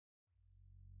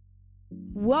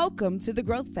Welcome to The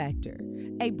Growth Factor,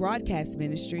 a broadcast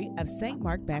ministry of St.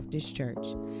 Mark Baptist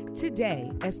Church.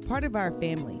 Today, as part of our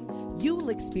family, you will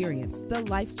experience the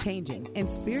life-changing and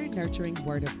spirit-nurturing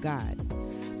Word of God.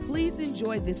 Please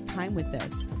enjoy this time with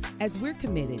us as we're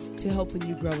committed to helping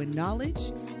you grow in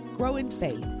knowledge, grow in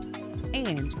faith,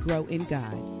 and grow in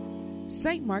God.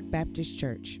 St. Mark Baptist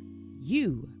Church,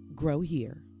 you grow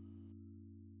here.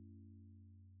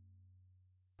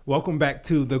 Welcome back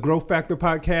to the Growth Factor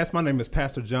podcast. My name is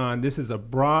Pastor John. This is a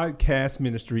broadcast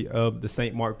ministry of the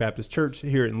St. Mark Baptist Church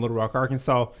here in Little Rock,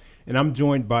 Arkansas. And I'm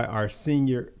joined by our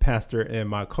senior pastor and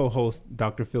my co-host,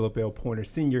 Dr. Philip L. Pointer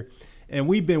Sr. And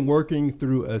we've been working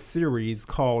through a series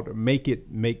called Make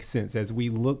It Make Sense as we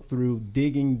look through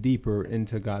digging deeper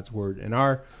into God's Word. And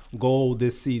our goal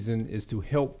this season is to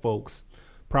help folks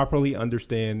properly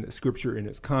understand Scripture in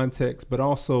its context, but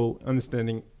also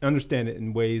understand it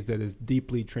in ways that is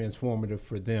deeply transformative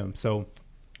for them. So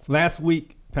last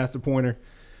week, Pastor Pointer,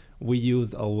 we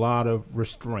used a lot of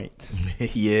restraint.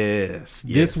 Yes.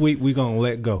 This week, we're going to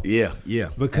let go. Yeah.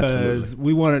 Because absolutely.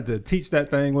 we wanted to teach that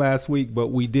thing last week,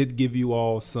 but we did give you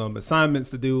all some assignments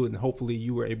to do, and hopefully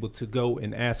you were able to go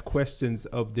and ask questions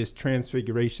of this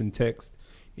Transfiguration text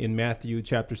in Matthew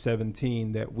chapter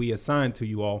 17 that we assigned to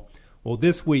you all. Well,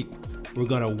 this week, we're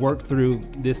going to work through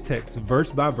this text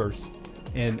verse by verse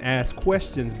and ask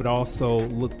questions, but also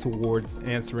look towards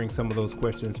answering some of those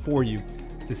questions for you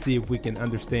to see if we can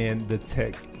understand the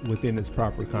text within its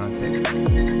proper context.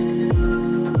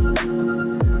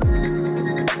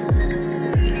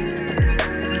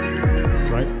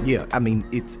 Right? Yeah, I mean,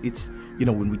 it's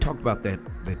when we talk about that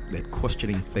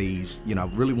questioning phase, I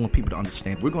really want people to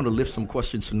understand. We're going to lift some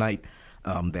questions tonight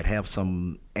that have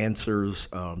some answers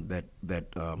that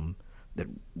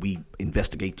we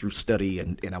investigate through study,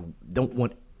 and I don't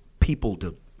want people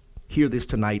to hear this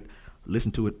tonight,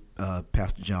 listen to it,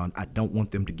 Pastor John. I don't want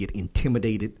them to get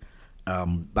intimidated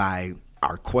by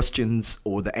our questions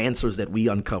or the answers that we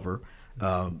uncover,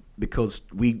 because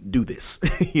we do this.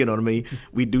 You know what I mean?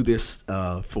 We do this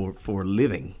for a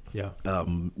living. Yeah.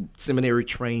 Seminary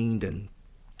trained, and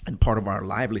part of our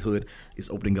livelihood is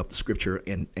opening up the Scripture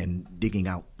and digging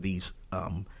out these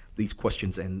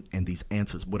questions and these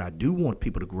answers. What I do want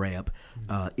people to grab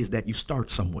is that you start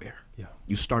somewhere. Yeah.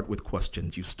 You start with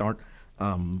questions. You start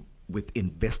with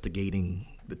investigating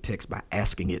the text by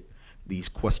asking it these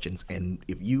questions. And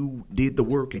if you did the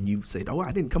work and you said,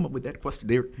 I didn't come up with that question,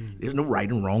 there's no right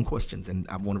and wrong questions. And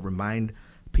I want to remind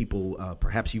people,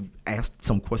 perhaps you've asked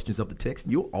some questions of the text.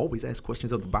 You'll always ask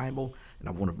questions of the Bible. And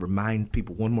I want to remind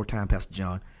people one more time, Pastor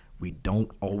John, we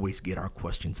don't always get our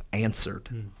questions answered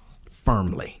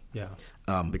firmly. Yeah.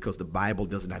 Because the Bible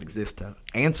does not exist to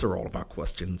answer all of our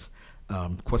questions.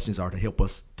 Questions are to help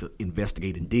us to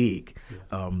investigate and dig.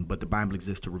 Yeah. But the Bible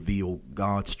exists to reveal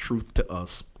God's truth to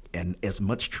us, and as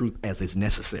much truth as is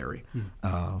necessary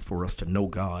for us to know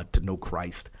God, to know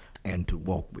Christ, and to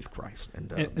walk with Christ. And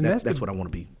that's what I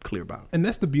want to be clear about. And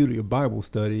that's the beauty of Bible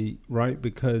study, right?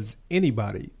 Because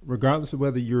anybody, regardless of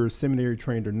whether you're seminary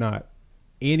trained or not,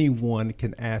 anyone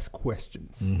can ask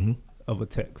questions of a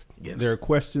text. Yes. There are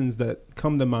questions that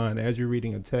come to mind as you're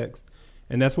reading a text.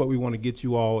 And that's what we want to get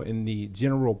you all in the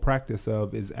general practice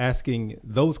of, is asking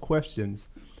those questions,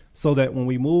 so that when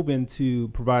we move into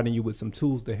providing you with some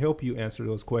tools to help you answer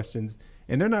those questions,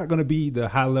 and they're not going to be the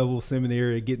high-level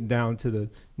seminary getting down to the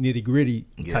nitty-gritty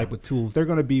type of tools. They're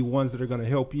going to be ones that are going to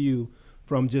help you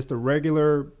from just a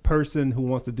regular person who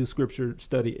wants to do Scripture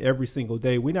study every single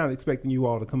day. We're not expecting you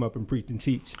all to come up and preach and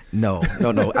teach. No.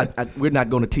 We're not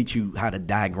going to teach you how to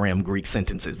diagram Greek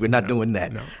sentences. We're not doing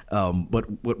that. No.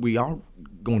 But what we are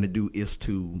going to do is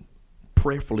to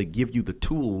prayerfully give you the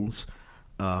tools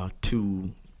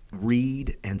to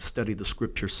read and study the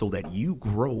Scripture so that you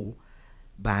grow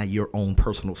by your own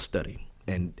personal study.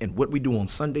 And what we do on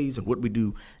Sundays and what we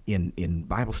do in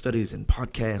Bible studies and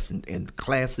podcasts and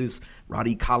classes, Rod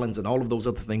E. Collins and all of those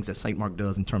other things that St. Mark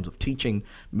does in terms of teaching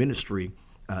ministry,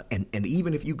 and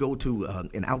even if you go to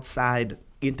an outside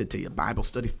entity, a Bible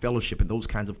study fellowship and those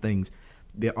kinds of things,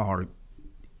 there are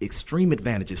extreme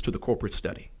advantages to the corporate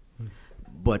study.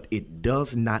 But it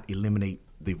does not eliminate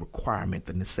the requirement,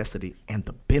 the necessity, and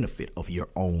the benefit of your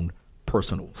own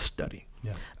personal study.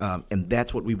 Yeah. And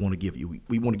that's what we want to give you.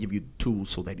 We want to give you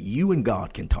tools so that you and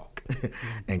God can talk,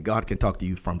 and God can talk to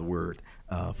you from the Word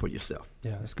for yourself.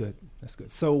 Yeah, that's good. That's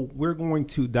good. So we're going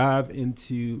to dive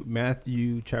into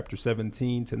Matthew chapter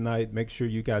 17 tonight. Make sure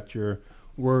you got your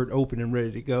word open and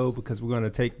ready to go because we're going to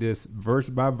take this verse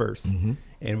by verse, Mm-hmm.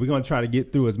 and we're going to try to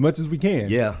get through as much as we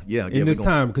can. In this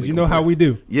time, because you know how we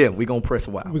do. Yeah, we're going to press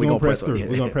a while. We're going to press through.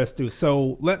 We're going to press through.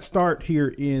 So let's start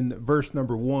here in verse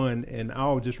number 1, and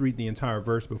I'll just read the entire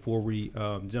verse before we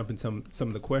jump into some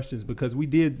of the questions, because we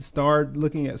did start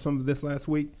looking at some of this last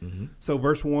week. Mm-hmm. So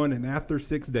verse 1, and after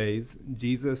 6 days,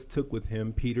 Jesus took with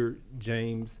him Peter,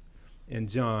 James, and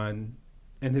John,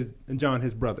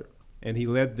 his brother, and he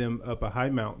led them up a high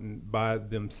mountain by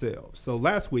themselves. So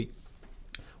last week,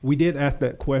 we did ask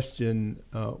that question,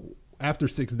 after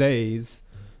 6 days.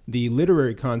 The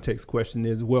literary context question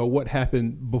is, well, what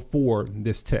happened before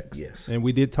this text? Yes. And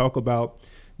we did talk about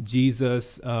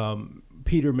Jesus,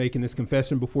 Peter making this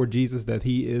confession before Jesus that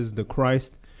he is the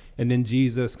Christ, and then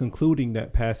Jesus concluding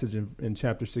that passage in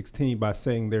chapter 16 by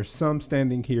saying there's some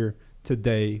standing here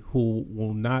today who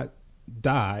will not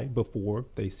die before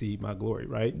they see my glory,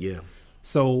 right? Yeah.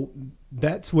 So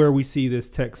that's where we see this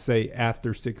text say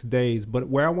after 6 days. But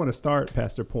where I want to start,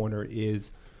 Pastor Pointer,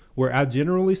 is where I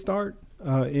generally start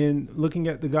in looking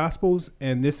at the Gospels.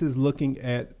 And this is looking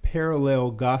at parallel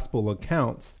gospel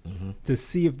accounts to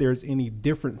see if there's any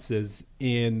differences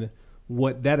in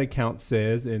what that account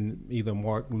says in either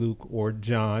Mark, Luke, or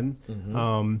John.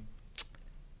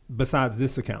 Besides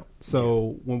this account.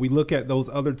 So when we look at those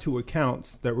other two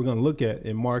accounts that we're going to look at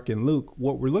in Mark and Luke,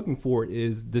 what we're looking for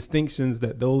is distinctions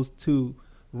that those two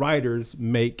writers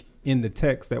make in the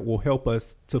text that will help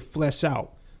us to flesh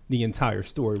out the entire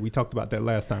story. We talked about that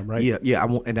last time, right? Yeah. I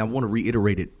want to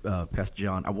reiterate it, Pastor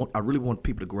John. I really want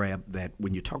people to grab that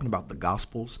when you're talking about the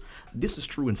Gospels. This is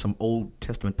true in some Old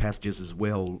Testament passages as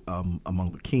well,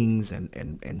 among the Kings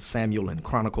and Samuel and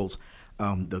Chronicles.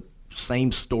 The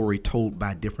same story told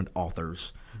by different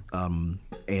authors,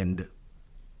 and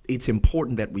it's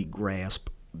important that we grasp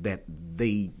that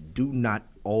they do not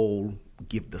all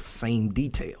give the same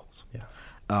details.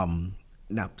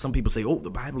 Now, some people say, oh, the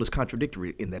Bible is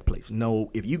contradictory in that place. No,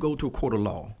 if you go to a court of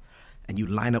law and you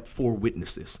line up 4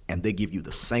 witnesses and they give you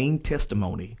the same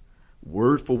testimony,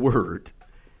 word for word,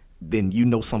 then you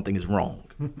know something is wrong.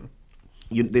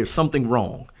 There's something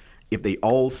wrong. If they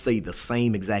all say the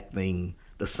same exact thing,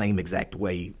 the same exact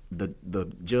way,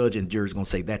 the judge and jury is going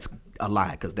to say that's a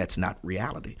lie because that's not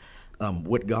reality.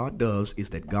 What God does is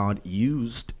that God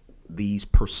used these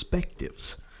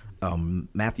perspectives.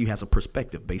 Matthew has a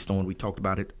perspective based on, we talked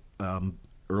about it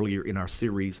earlier in our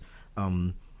series.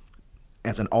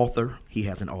 As an author, he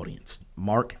has an audience.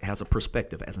 Mark has a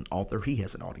perspective. As an author, he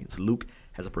has an audience. Luke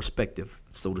has a perspective.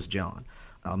 So does John.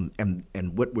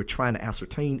 And what we're trying to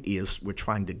ascertain is we're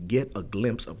trying to get a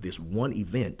glimpse of this one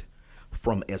event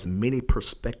from as many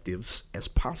perspectives as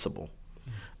possible,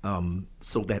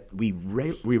 so that we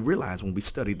realize when we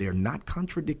study they're not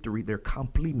contradictory, they're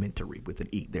complementary with an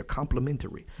E. They're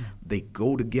complementary. They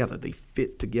go together, they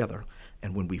fit together.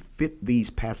 And when we fit these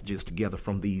passages together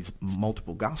from these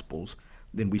multiple Gospels,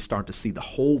 then we start to see the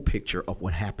whole picture of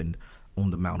what happened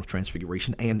on the Mount of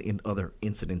Transfiguration and in other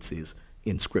incidences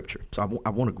in Scripture. So I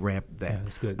want to grab that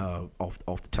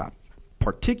off the top,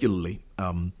 particularly.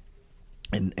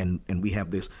 And we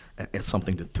have this as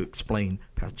something to explain,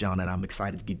 Pastor John, and I'm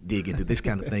excited to dig into this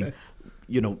kind of thing.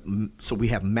 So we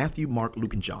have Matthew, Mark,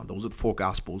 Luke, and John. Those are the 4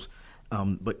 Gospels.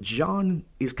 But John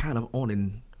is kind of on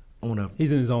a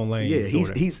he's in his own lane. Yeah,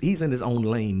 he's in his own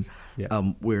lane.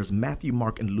 Yeah. Whereas Matthew,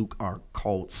 Mark, and Luke are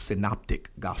called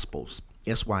synoptic Gospels.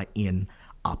 S-Y-N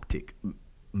optic,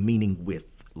 meaning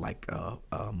with, like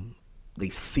they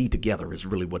see together is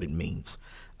really what it means.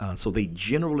 So they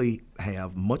generally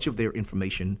have much of their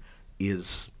information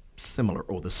is similar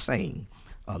or the same.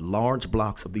 Large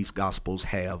blocks of these Gospels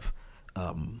have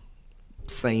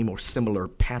same or similar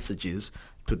passages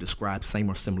to describe same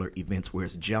or similar events,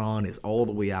 whereas John is all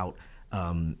the way out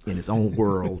in his own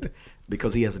world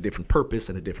because he has a different purpose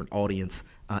and a different audience,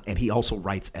 and he also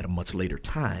writes at a much later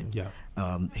time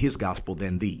his Gospel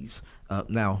than these.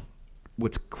 Now,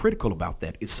 what's critical about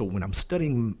that is, so when I'm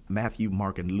studying Matthew,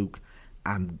 Mark, and Luke,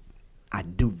 I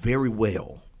do very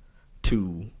well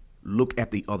to look at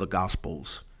the other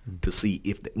Gospels to see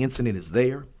if the incident is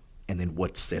there and then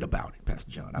what's said about it,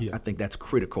 Pastor John. I think that's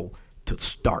critical to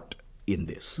start in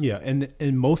this. Yeah, and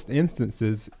in most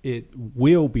instances, it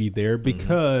will be there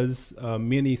because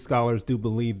many scholars do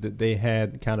believe that they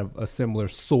had kind of a similar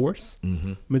source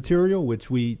material, which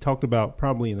we talked about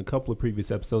probably in a couple of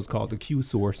previous episodes, called the Q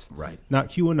source. Right. Not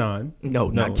QAnon. No,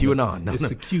 not QAnon. No, it's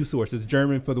the Q source. It's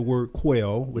German for the word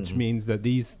quail, which means that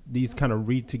these kind of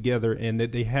read together and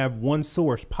that they have one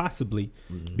source possibly,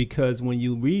 because when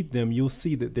you read them, you'll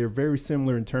see that they're very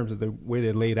similar in terms of the way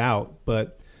they're laid out,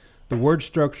 but the word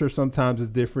structure sometimes is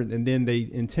different, and then they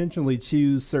intentionally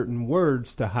choose certain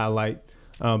words to highlight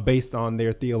based on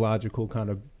their theological kind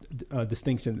of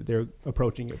distinction that they're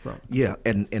approaching it from. Yeah,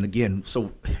 and again,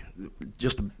 so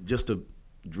just to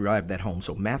drive that home,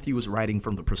 so Matthew is writing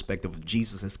from the perspective of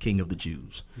Jesus as King of the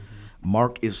Jews.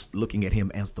 Mark is looking at him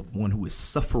as the one who is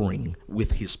suffering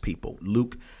with his people.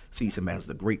 Luke sees him as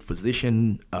the great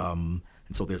physician, and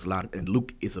so there's a lot and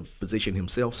Luke is a physician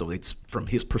himself, so it's from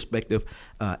his perspective,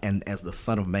 and as the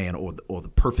Son of Man or the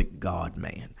perfect God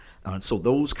man. So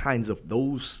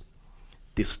those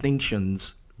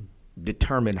distinctions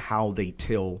determine how they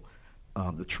tell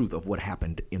the truth of what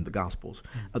happened in the Gospels.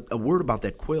 A word about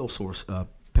that quail source,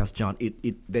 Pastor John,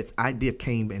 that idea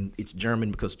came, and it's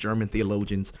German because German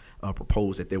theologians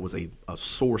proposed that there was a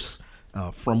source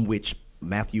from which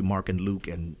Matthew, Mark, and Luke,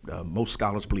 and most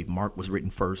scholars believe Mark was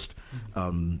written first,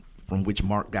 from which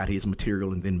Mark got his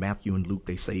material, and then Matthew and Luke,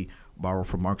 they say, borrow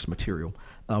from Mark's material.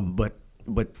 But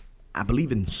I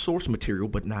believe in source material,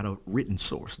 but not a written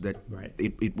source, that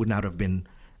it would not have been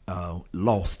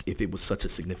lost if it was such a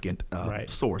significant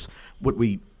source. What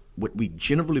we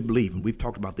generally believe, and we've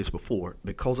talked about this before,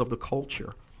 because of the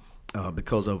culture,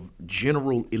 because of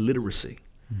general illiteracy,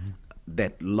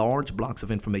 that large blocks of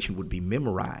information would be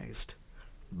memorized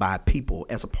by people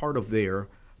as a part of their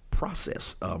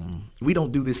process. We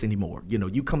don't do this anymore.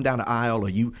 You come down the aisle or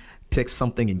you text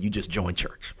something and you just join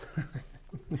church.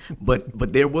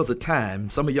 But there was a time,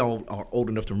 some of y'all are old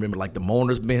enough to remember, like the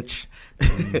mourner's bench,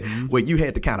 where you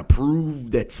had to kind of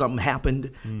prove that something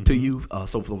happened to you.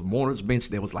 So for the mourner's bench,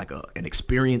 there was like an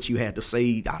experience you had to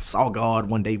say, I saw God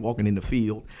one day walking in the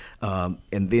field.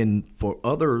 And then for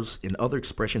others, in other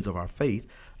expressions of our faith,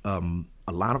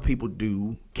 a lot of people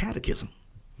do catechism,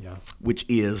 which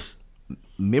is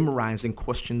memorizing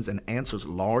questions and answers,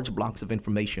 large blocks of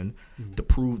information to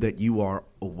prove that you are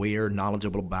aware,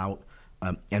 knowledgeable about,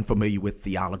 and familiar with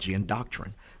theology and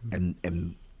doctrine.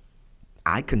 And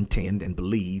I contend and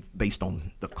believe, based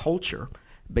on the culture,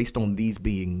 based on these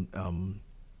being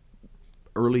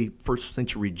early first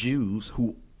century Jews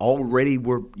who already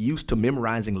were used to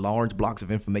memorizing large blocks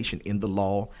of information in the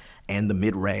law and the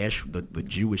midrash, the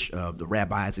Jewish, the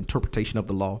rabbis' interpretation of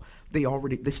the law,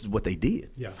 this is what they did.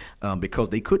 Because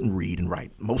they couldn't read and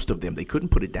write. Most of them, they couldn't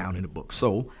put it down in a book.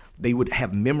 So they would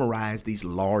have memorized these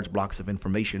large blocks of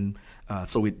information.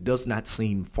 So it does not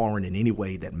seem foreign in any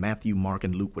way that Matthew, Mark,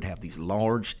 and Luke would have these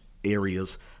large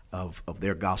areas of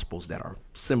their gospels that are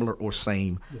similar or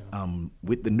same,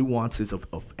 with the nuances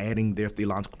of adding their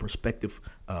theological perspective,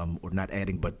 or not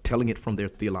adding, but telling it from their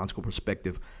theological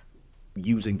perspective,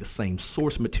 using the same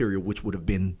source material, which would have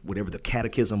been whatever the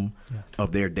catechism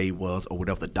of their day was, or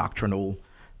whatever the doctrinal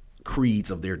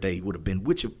creeds of their day would have been,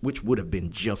 which would have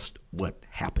been just what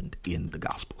happened in the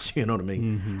Gospels. You know what I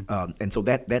mean? And so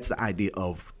that's the idea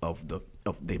of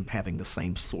them having the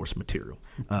same source material.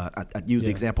 I used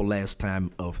the example last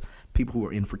time of people who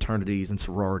are in fraternities and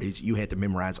sororities. You had to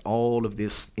memorize all of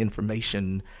this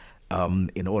information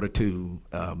in order to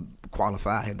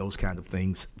qualify and those kind of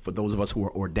things. For those of us who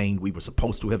are ordained, we were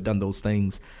supposed to have done those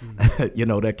things,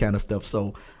 that kind of stuff.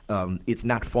 So it's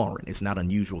not foreign. It's not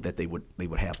unusual that they would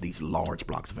have these large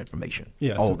blocks of information,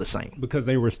 all the same. Because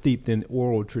they were steeped in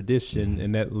oral tradition,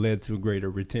 and that led to greater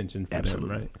retention for them,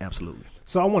 right? Absolutely.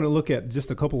 So I want to look at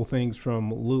just a couple of things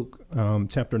from Luke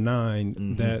chapter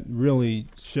 9 that really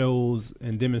shows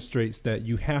and demonstrates that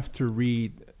you have to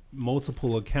read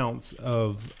multiple accounts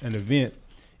of an event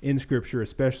in Scripture,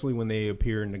 especially when they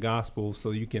appear in the Gospels,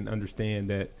 so you can understand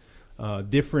that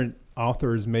different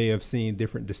authors may have seen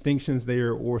different distinctions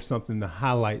there or something to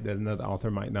highlight that another author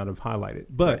might not have highlighted.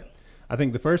 But I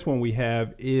think the first one we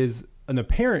have is an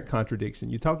apparent contradiction.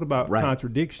 You talked about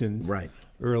contradictions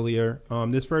earlier.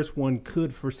 This first one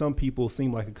could, for some people,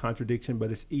 seem like a contradiction,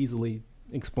 but it's easily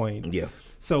explained.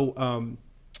 So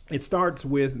it starts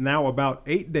with, now about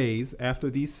 8 days after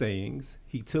these sayings,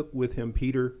 he took with him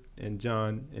Peter and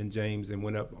John and James and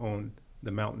went up on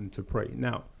the mountain to pray.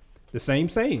 Now, the same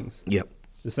sayings.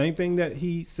 The same thing that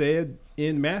he said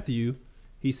in Matthew,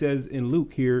 he says in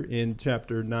Luke here in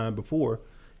chapter 9 before.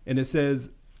 And it says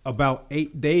about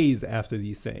 8 days after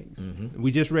these sayings.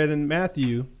 We just read in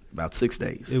Matthew. About 6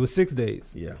 days. It was 6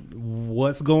 days.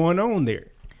 What's going on there?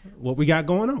 What we got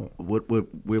going on?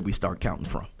 Where we start counting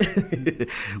from?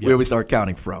 Where we start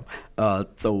counting from?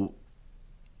 So,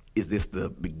 is this the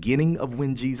beginning of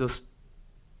when Jesus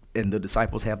and the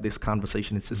disciples have this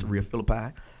conversation in Caesarea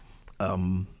Philippi,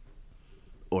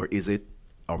 or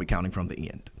are we counting from the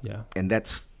end? And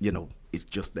that's it's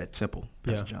just that simple,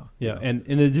 Pastor John. And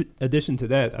in addition to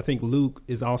that, I think Luke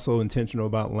is also intentional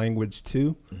about language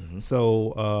too.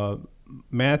 So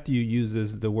Matthew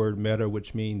uses the word meta,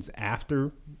 which means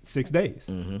after 6 days.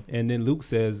 And then Luke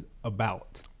says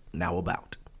about. Now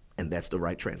about. And that's the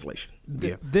right translation.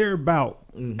 They're about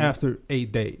after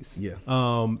 8 days. Yeah.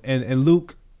 And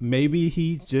Luke, maybe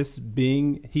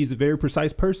he's a very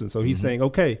precise person. So he's saying,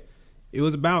 okay, it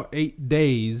was about 8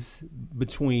 days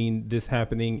between this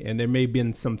happening, and there may have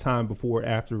been some time before or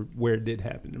after where it did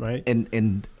happen, right?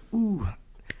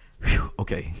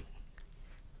 Okay.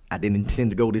 I didn't intend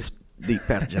to go this deep,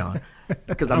 Pastor John,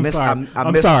 because I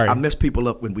mess people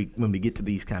up when we get to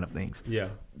these kind of things. Yeah.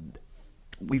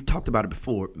 We've talked about it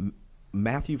before.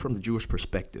 Matthew, from the Jewish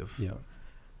perspective,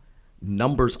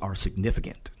 numbers are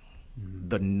significant.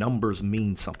 The numbers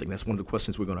mean something. That's one of the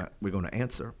questions we're gonna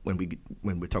answer when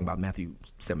we're talking about Matthew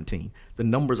 17. The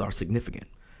numbers are significant.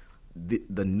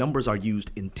 The numbers are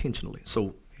used intentionally.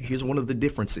 So here's one of the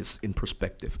differences in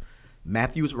perspective.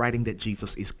 Matthew is writing that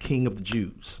Jesus is King of the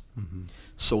Jews.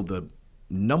 So the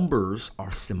numbers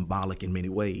are symbolic in many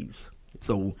ways.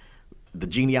 So the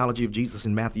genealogy of Jesus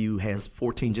in Matthew has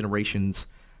 14 generations.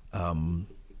 Between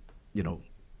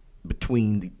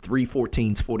the 3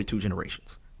 14s, 42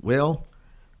 generations. Well,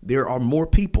 there are more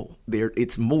people there.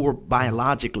 It's more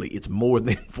biologically, it's more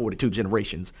than 42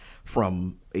 generations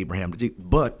from Abraham to Jesus.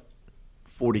 But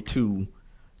 42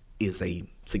 is a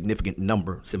significant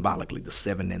number symbolically, the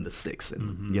 7 and the 6,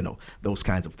 and those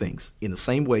kinds of things. In the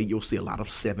same way, you'll see a lot of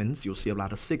 7s, you'll see a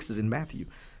lot of 6s in Matthew,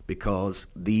 because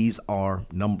these are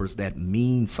numbers that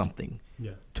mean something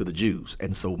to the Jews.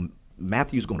 And so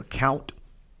Matthew's going to count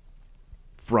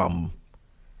from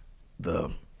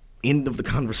the end of the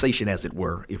conversation, as it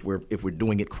were, if we're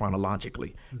doing it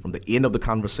chronologically. From the end of the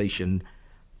conversation,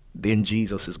 then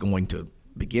Jesus is going to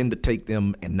begin to take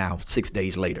them, and now 6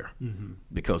 days later,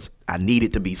 because I need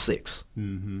it to be 6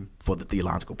 for the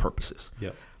theological purposes.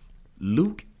 Yep.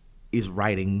 Luke is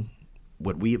writing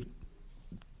what we have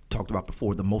talked about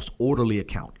before, the most orderly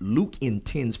account. Luke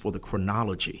intends for the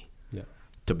chronology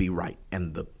to be right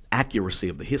and the accuracy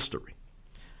of the history.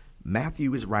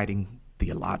 Matthew is writing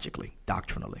theologically,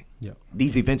 doctrinally.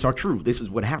 These events are true. This is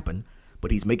what happened. But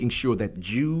he's making sure that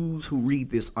Jews who read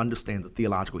this understand the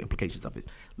theological implications of it.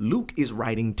 Luke is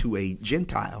writing to a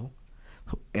Gentile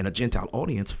and a Gentile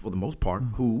audience, for the most part,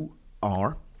 who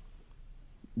are,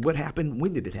 what happened?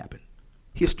 When did it happen?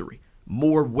 History.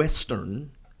 More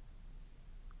Western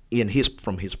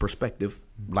from his perspective,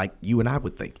 like you and I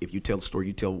would think. If you tell the story,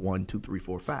 you tell 1, 2, 3,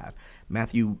 4, 5.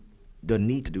 Matthew doesn't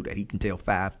need to do that. He can tell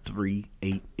 5, 3,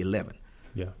 8, 11.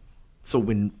 Yeah. So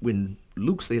when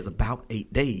Luke says about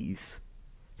 8 days,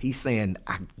 he's saying,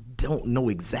 I don't know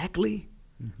exactly.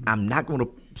 I'm not going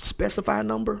to specify a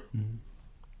number.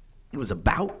 It was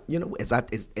about,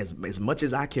 as much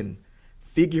as I can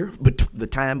figure, the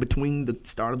time between the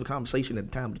start of the conversation and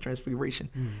the time of the Transfiguration,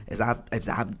 as I've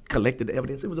collected the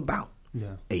evidence, it was about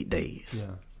 8 days.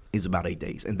 Yeah. It was about 8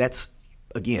 days. And that's,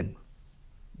 again,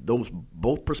 those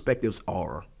both perspectives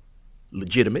are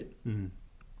legitimate,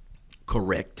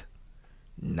 correct,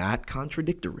 not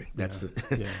contradictory. That's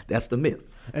the myth.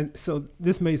 And so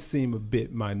this may seem a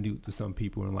bit minute to some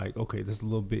people, and like, okay, this is a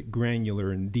little bit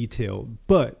granular and detailed.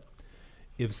 But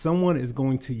if someone is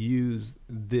going to use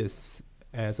this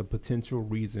as a potential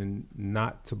reason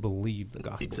not to believe the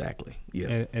gospel, exactly,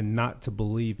 and not to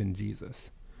believe in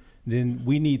Jesus, then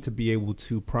we need to be able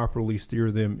to properly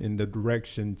steer them in the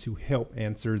direction to help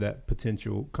answer that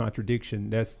potential contradiction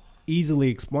that's easily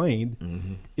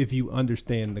explained if you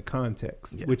understand the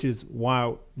context, which is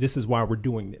why we're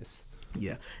doing this.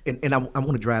 Yeah, and I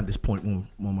want to drive this point one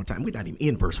more time. We're not even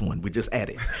in verse 1; we're just at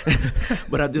it.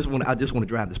 But I just want to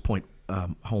drive this point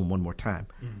home one more time.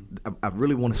 I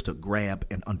really want us to grab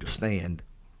and understand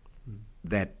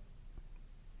that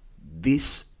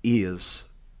this is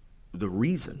the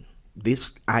reason.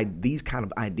 These kind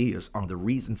of ideas are the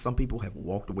reason some people have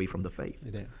walked away from the faith.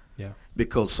 Yeah.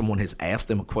 Because someone has asked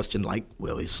them a question like,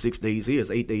 well, it's 6 days here,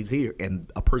 it's 8 days here. And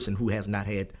a person who has not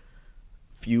had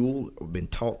fuel or been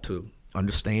taught to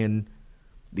understand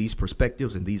these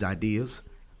perspectives and these ideas,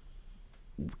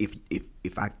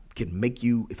 if I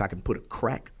can put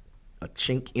a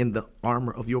chink in the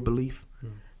armor of your belief,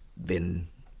 then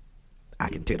I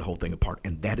can tear the whole thing apart.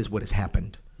 And that is what has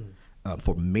happened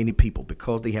for many people,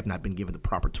 because they have not been given the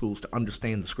proper tools to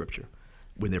understand the scripture.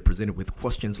 When they're presented with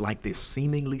questions like this,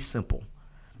 seemingly simple,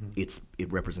 it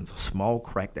represents a small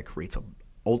crack that creates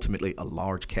ultimately a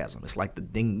large chasm. It's like the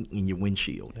ding in your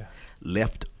windshield.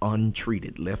 Left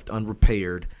untreated, left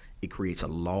unrepaired, it creates a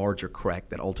larger crack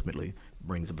that ultimately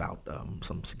brings about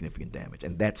some significant damage.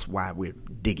 And that's why we're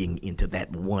digging into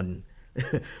that one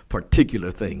particular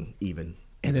thing even.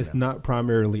 And it's not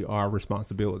primarily our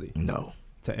responsibility. No.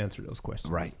 To answer those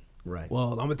questions. Right. Right.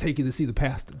 Well, I'm going to take you to see the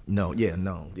pastor. No, yeah.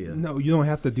 No, you don't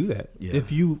have to do that. Yeah.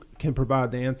 If you can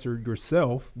provide the answer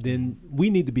yourself, then we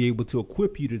need to be able to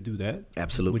equip you to do that.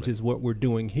 Absolutely. Which is what we're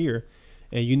doing here.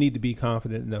 And you need to be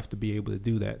confident enough to be able to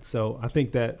do that. So I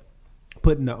think that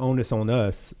putting the onus on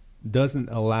us doesn't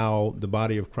allow the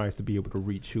body of Christ to be able to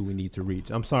reach who we need to reach.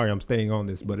 I'm sorry I'm staying on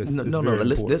this, but it's very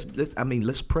important.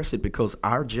 Let's press it, because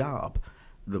our job,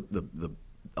 the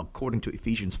according to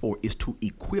Ephesians 4, is to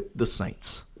equip the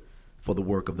saints for the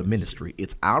work of the ministry.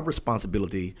 It's our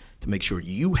responsibility to make sure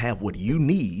you have what you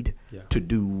need to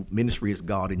do ministry as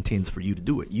God intends for you to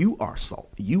do it. You are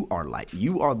salt. You are light.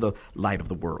 You are the light of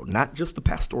the world, not just the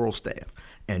pastoral staff.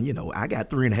 And, I got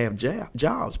 3.5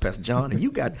 jobs, Pastor John, and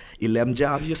you got 11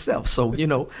 jobs yourself. So,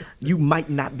 you might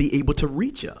not be able to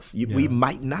reach us. We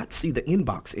might not see the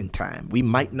inbox in time. We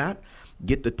might not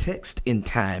get the text in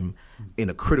time in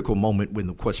a critical moment when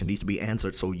the question needs to be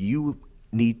answered. So you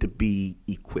need to be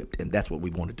equipped, and that's what we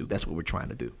want to do. That's what we're trying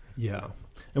to do. Yeah.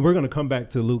 And we're going to come back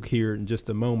to Luke here in just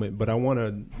a moment, but I want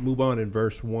to move on in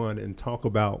verse 1 and talk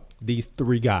about these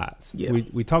three guys. Yeah.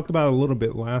 We talked about it a little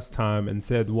bit last time and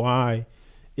said, why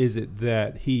is it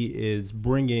that he is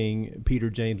bringing Peter,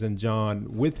 James, and John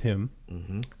with him?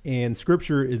 Mm-hmm. And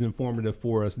Scripture is informative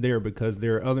for us there, because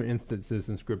there are other instances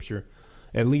in Scripture,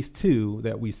 at least two,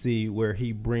 that we see where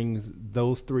he brings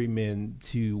those three men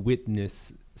to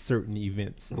witness certain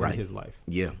events in his life.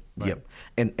 Yeah. Right. Yep.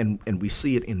 And we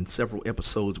see it in several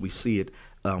episodes. We see it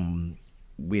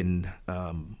when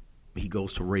he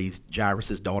goes to raise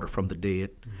Jairus' daughter from the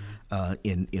dead.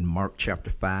 Mm-hmm. In Mark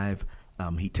chapter 5,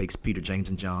 he takes Peter, James,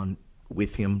 and John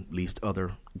with him, leaves the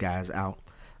other guys out.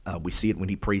 We see it when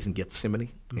he prays in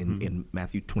Gethsemane in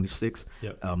Matthew 26.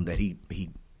 Yep. That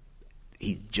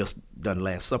he's just done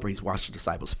Last Supper. He's washed the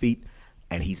disciples' feet,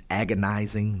 and he's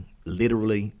agonizing,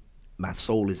 literally. My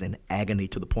soul is in agony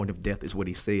to the point of death, is what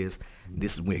he says.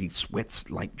 This is where he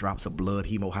sweats like drops of blood,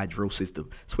 hemohydrosis, the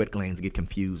sweat glands get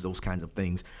confused, those kinds of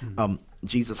things. Mm-hmm.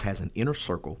 Jesus has an inner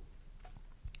circle,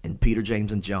 and Peter,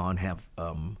 James, and John have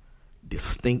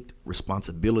distinct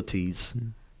responsibilities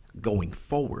going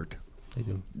forward. They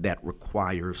do. That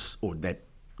requires, or that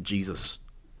Jesus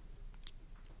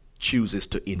chooses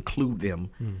to include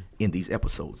them in these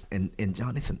episodes. And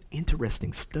John, it's an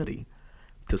interesting study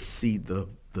to see the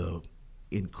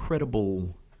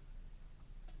incredible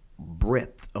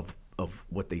breadth of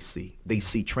what they see. They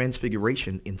see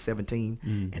Transfiguration in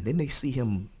 17, and then they see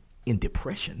him in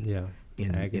depression. Yeah.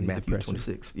 In Matthew depression.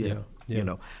 26.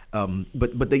 Yeah.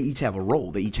 But they each have a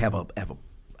role. They each have an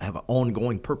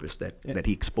ongoing purpose that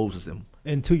he exposes them.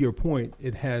 And to your point,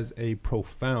 it has a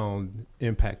profound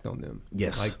impact on them.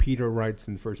 Yes. Like Peter writes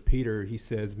in 1 Peter, he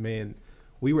says, man,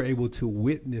 we were able to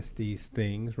witness these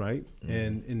things, right? Mm-hmm.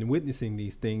 And in witnessing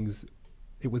these things,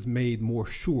 it was made more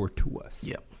sure to us.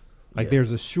 Yep. Like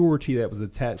there's a surety that was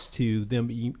attached to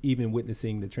them even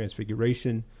witnessing the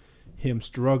Transfiguration, him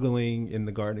struggling in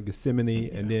the Garden of Gethsemane,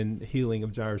 and then healing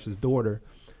of Jairus' daughter.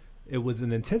 It was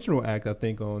an intentional act, I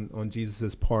think, on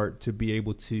Jesus' part to be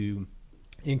able to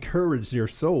encourage their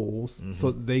souls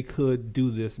so that they could do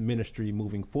this ministry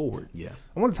moving forward. Yeah.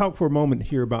 I want to talk for a moment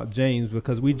here about James,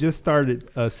 because we just started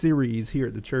a series here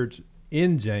at the church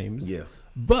in James. Yeah.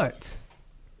 But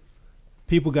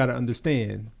people got to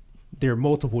understand there are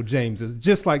multiple Jameses,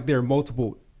 just like there are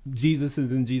multiple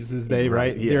Jesuses in Jesus' day,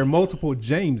 right? Yeah. There are multiple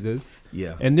Jameses.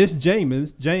 Yeah. And this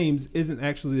James isn't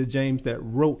actually the James that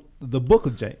wrote the book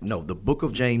of James. No, the book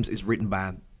of James is written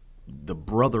by the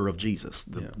brother of Jesus.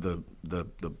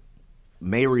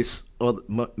 Mary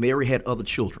had other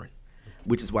children,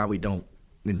 which is why we don't,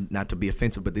 not to be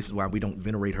offensive, but this is why we don't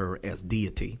venerate her as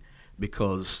deity,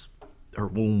 because her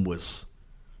womb was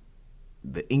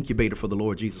the incubator for the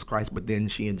Lord Jesus Christ. But then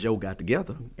she and Joe got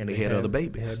together and they had other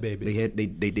babies. They had babies.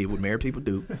 They did what married people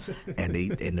do, and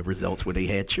the results were they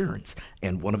had children.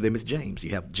 And one of them is James. You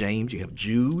have James. You have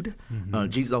Jude.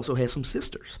 Jesus also has some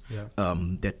sisters. Yeah.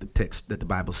 That the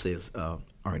Bible says are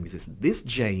in existence. This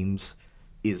James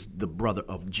is the brother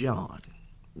of John,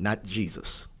 not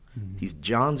Jesus. He's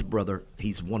John's brother.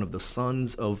 He's one of the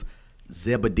sons of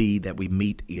Zebedee that we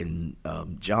meet in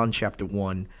John chapter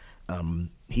 1.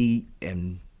 He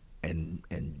and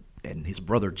his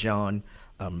brother John,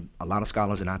 a lot of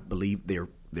scholars, and I believe they're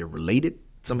related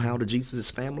somehow to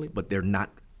Jesus' family, but they're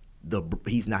not.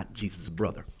 He's not Jesus'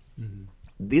 brother.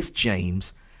 This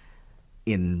James,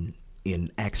 in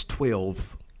Acts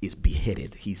 12, is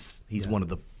beheaded. He's one of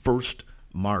the first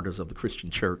martyrs of the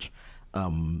Christian church,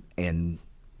 and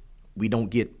we don't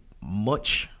get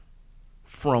much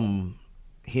from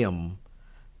him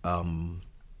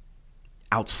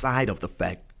outside of the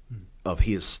fact of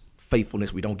his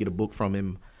faithfulness. We don't get a book from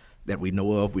him. that we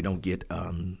know of. We don't get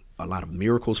a lot of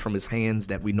miracles from his hands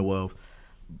that we know of.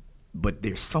 But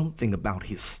there's something about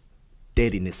his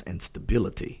steadiness and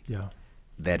stability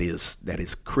that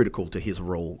is critical to his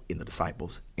role in the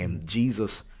disciples. And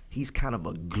Jesus, he's kind of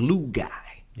a glue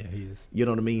guy. Yeah, he is. You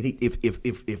know what I mean?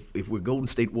 If we're Golden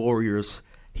State Warriors,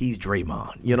 he's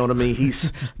Draymond. You know what I mean?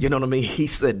 He's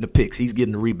He's setting the picks. He's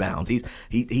getting the rebounds.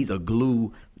 He's a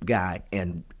glue guy,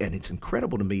 and it's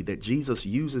incredible to me that Jesus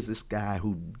uses this guy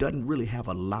who doesn't really have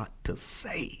a lot to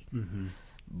say,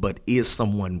 but is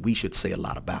someone we should say a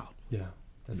lot about. Yeah,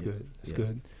 that's good. That's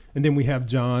good. And then we have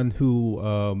John,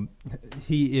 who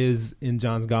he is in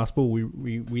John's gospel.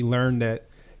 We learn that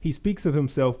he speaks of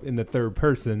himself in the third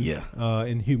person,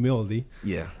 in humility.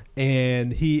 Yeah.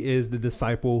 And he is the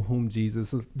disciple whom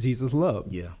Jesus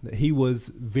loved. Yeah. He was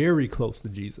very close to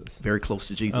Jesus. Very close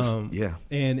to Jesus.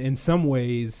 And in some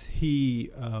ways,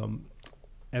 he,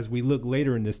 as we look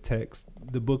later in this text,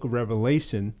 the book of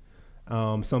Revelation,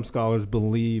 some scholars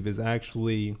believe is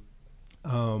actually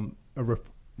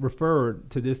referred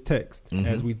to this text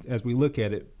as we look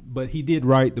at it. But he did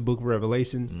write the book of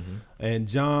Revelation, and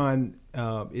John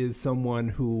is someone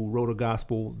who wrote a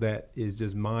gospel that is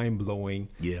just mind-blowing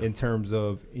in terms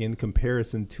of, in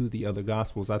comparison to the other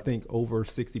gospels. I think over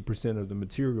 60% of the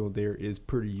material there is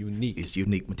pretty unique. It's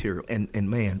unique material, and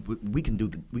man, we can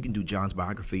do John's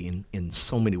biography in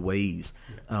so many ways,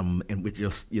 and with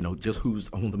just who's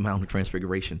on the Mount of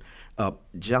Transfiguration.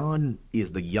 John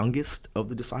is the youngest of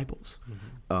the disciples.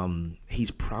 He's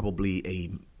probably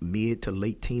a mid to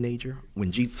late teenager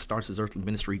when Jesus starts his earthly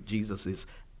ministry. Jesus is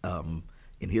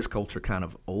in his culture kind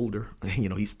of older.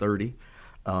 He's 30,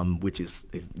 which is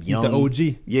young. He's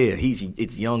the OG. Yeah,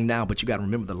 it's young now, but you got to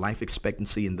remember the life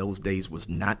expectancy in those days was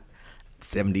not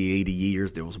 70, 80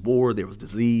 years. There was war, there was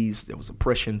disease, there was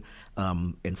oppression,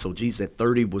 and so Jesus at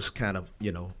 30 was kind of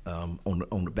on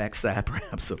the backside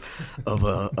perhaps of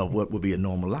what would be a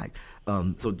normal life.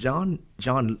 So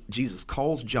Jesus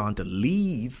calls John to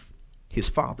leave his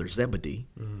father Zebedee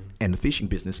and the fishing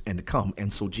business and to come,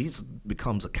 and so Jesus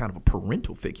becomes a kind of a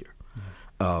parental figure,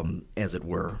 as it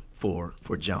were, for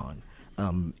John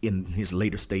in his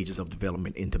later stages of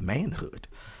development into manhood.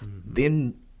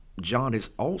 Then John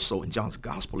is also, and John's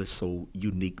gospel is so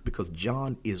unique because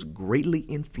John is greatly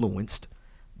influenced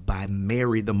by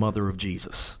Mary, the mother of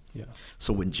Jesus. Yeah.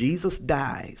 So when Jesus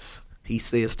dies, he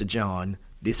says to John,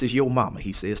 "This is your mama."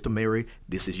 He says to Mary,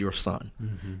 "This is your son."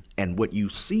 And what you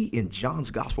see in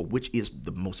John's gospel, which is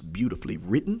the most beautifully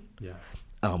written,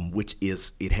 which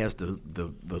is, it has the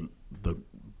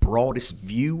broadest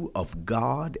view of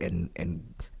God and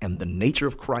the nature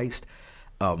of Christ.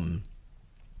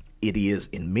 It is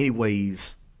in many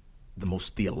ways the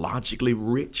most theologically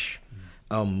rich.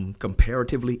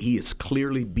 Comparatively, he is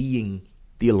clearly being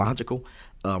theological.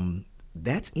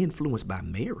 That's influenced by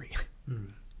Mary.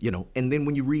 And then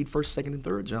when you read 1st, 2nd, and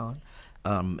 3rd John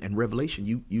and Revelation,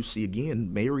 you see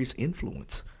again Mary's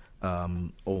influence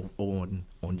on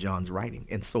John's writing.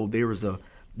 And so there is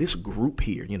this group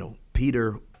here.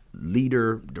 Peter,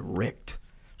 leader, direct,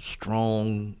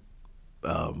 strong,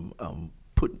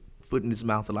 put foot in his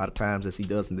mouth a lot of times, as he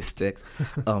does in this text.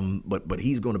 But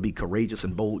he's going to be courageous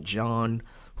and bold. John,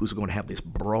 who's going to have this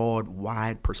broad,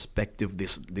 wide perspective,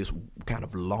 this kind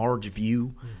of large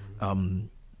view.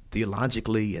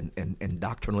 Theologically and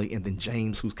doctrinally, and then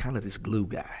James, who's kind of this glue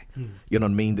guy. You know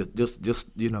what I mean?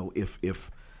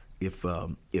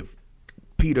 If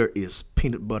Peter is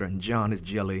peanut butter and John is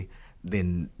jelly,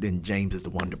 then James is the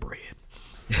Wonder Bread.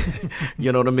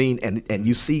 You know what I mean? And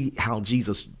you see how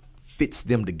Jesus fits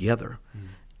them together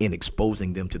in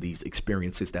exposing them to these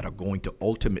experiences that are going to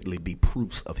ultimately be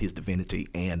proofs of his divinity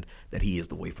and that he is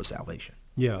the way for salvation.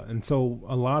 Yeah, and so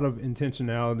a lot of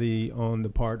intentionality on the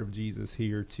part of Jesus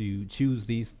here to choose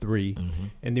these three,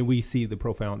 and then we see the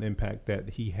profound impact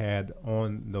that he had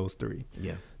on those three.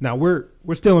 Yeah. Now we're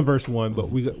still in verse 1,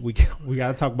 but we got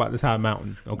to talk about this high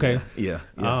mountain, okay? Yeah.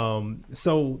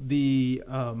 So the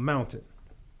mountain.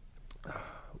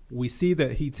 We see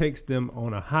that he takes them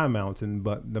on a high mountain,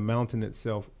 but the mountain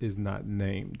itself is not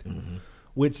named,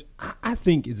 which I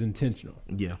think is intentional.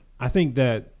 Yeah. I think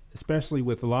that, especially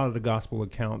with a lot of the gospel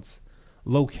accounts,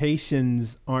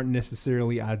 locations aren't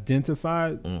necessarily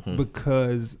identified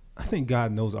because I think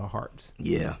God knows our hearts.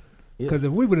 Yeah. Because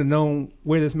if we would have known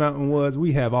where this mountain was,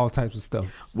 we have all types of stuff.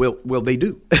 Well, they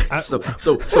do.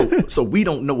 So we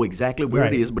don't know exactly where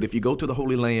it is, but if you go to the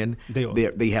Holy Land,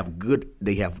 they have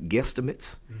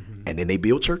guesstimates, and then they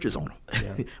build churches on them.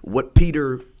 Yeah. What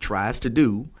Peter tries to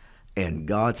do, and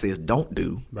God says don't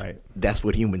do, that's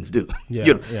what humans do.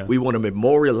 Yeah, We want to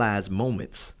memorialize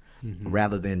moments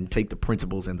rather than take the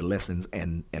principles and the lessons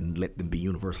and let them be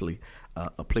universally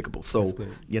applicable. So,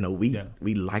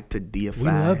 we like to deify.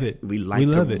 We love it. We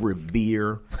like to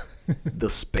revere the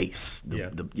space.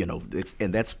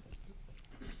 That's,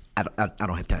 I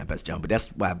don't have time, Pastor John, but that's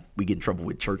why we get in trouble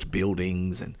with church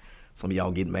buildings, and some of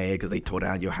y'all get mad because they tore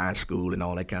down your high school and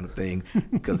all that kind of thing.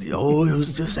 Because it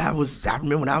was just I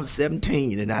remember when I was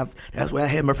 17 and that's where I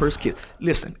had my first kiss.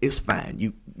 Listen, it's fine.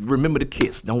 You remember to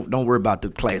kiss. Don't worry about the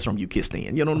classroom you kissed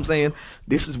in. You know what I'm saying?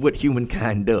 This is what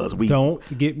humankind does.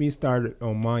 Don't get me started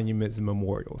on monuments and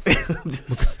memorials.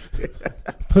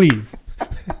 Please,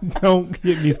 don't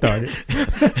get me started.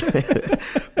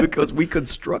 Because we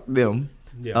construct them.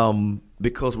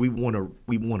 Because we want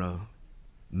to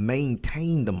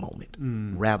maintain the moment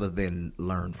rather than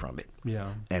learn from it.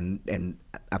 And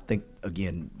I think,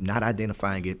 again, not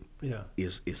identifying it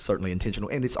is certainly intentional.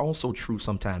 And it's also true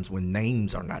sometimes when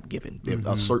names are not given.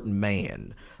 A certain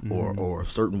man or a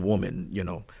certain woman,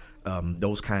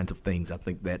 those kinds of things. I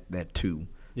think that too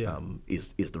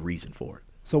is the reason for it.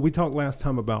 So we talked last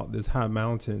time about this high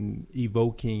mountain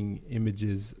evoking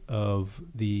images of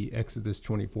the Exodus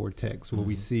 24 text where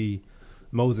we see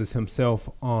Moses himself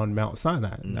on Mount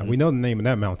Sinai. Now, we know the name of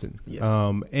that mountain.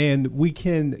 And we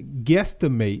can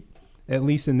guesstimate, at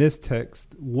least in this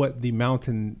text, what the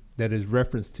mountain that is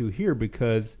referenced to here,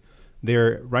 because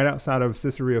they're right outside of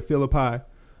Caesarea Philippi,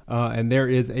 and there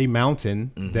is a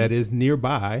mountain that is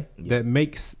nearby that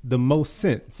makes the most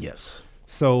sense. Yes.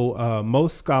 So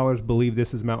most scholars believe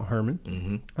this is Mount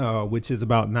Hermon, which is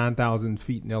about 9,000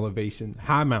 feet in elevation.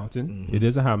 High mountain. It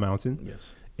is a high mountain. Yes.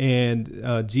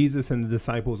 And Jesus and the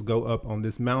disciples go up on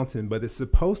this mountain, but it's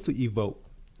supposed to evoke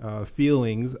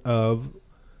feelings of,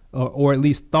 or at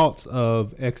least thoughts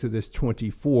of Exodus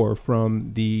 24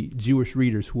 from the Jewish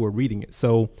readers who are reading it.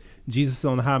 So Jesus is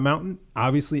on the high mountain.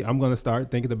 Obviously, I'm going to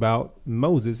start thinking about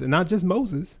Moses, and not just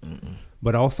Moses,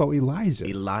 but also Elijah.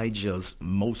 Elijah's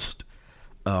most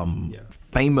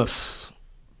famous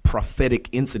prophetic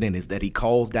incident is that he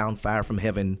calls down fire from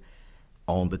heaven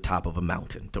on the top of a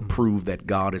mountain to prove that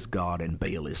God is God and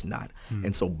Baal is not.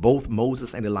 And so both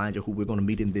Moses and Elijah, who we're going to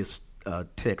meet in this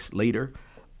text later,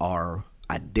 are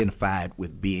identified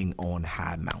with being on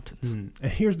high mountains.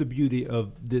 And here's the beauty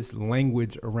of this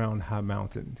language around high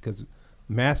mountain, because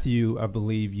Matthew, I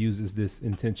believe, uses this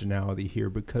intentionality here,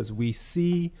 because we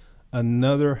see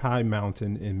another high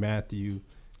mountain in Matthew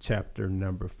chapter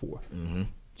number 4.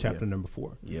 Chapter number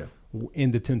 4.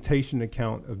 In the temptation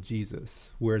account of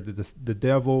Jesus, where the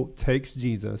devil takes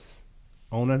Jesus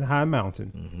on a high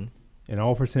mountain and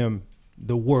offers him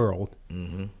the world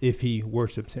if he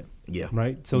worships him.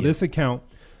 Right? So this account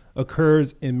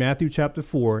occurs in Matthew chapter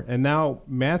 4. And now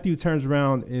Matthew turns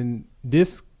around in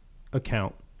this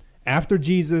account after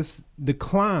Jesus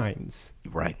declines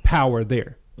power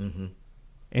there.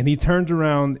 And he turns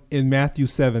around in Matthew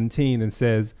 17 and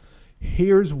says,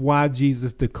 here's why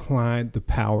Jesus declined the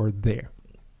power there.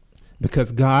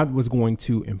 Because God was going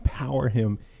to empower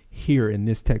him here in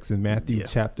this text in Matthew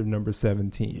chapter number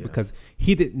 17. Because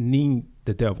he didn't need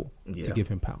the devil to give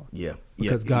him power.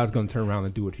 Because God's going to turn around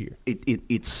and do it here.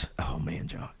 It's oh man,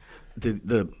 John.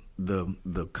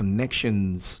 The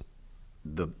connections,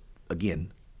 the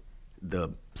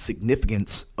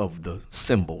significance of the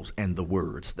symbols and the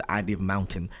words, the idea of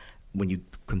mountain. When you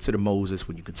consider Moses,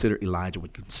 when you consider Elijah, when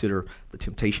you consider the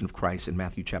temptation of Christ in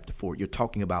Matthew chapter 4, you're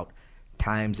talking about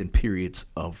times and periods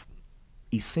of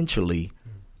essentially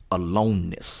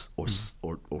aloneness or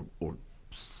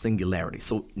singularity.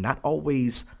 So not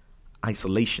always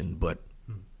isolation, but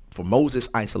for Moses,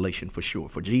 isolation for sure.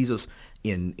 For Jesus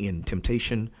in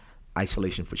temptation,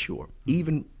 isolation for sure.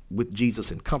 Even with Jesus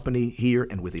in company here,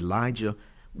 and with Elijah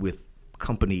with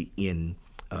company on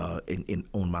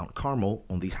Mount Carmel,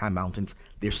 on these high mountains,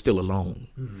 they're still alone.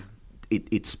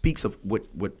 It speaks of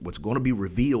what's going to be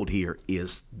revealed here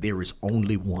is there is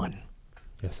only one.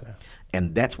 Yes, sir.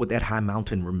 And that's what that high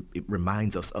mountain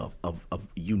reminds us of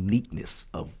uniqueness,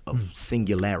 of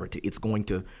singularity. It's going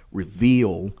to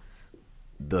reveal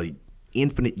the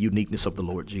infinite uniqueness of the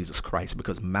Lord Jesus Christ,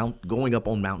 because going up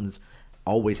on mountains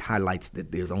always highlights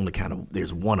that it's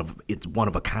one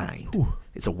of a kind. Whew.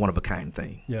 It's a one of a kind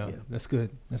thing. Yeah. That's good.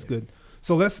 That's good.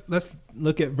 So let's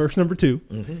look at verse number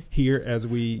 2 here as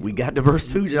we got to verse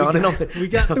 2, John. We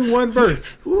got through one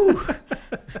verse.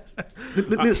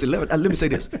 Listen, let me say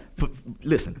this.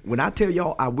 Listen, when I tell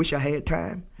y'all I wish I had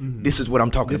time, this is what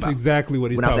I'm talking about. This is exactly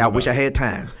what he's talking about. When I say I wish I had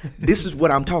time, this is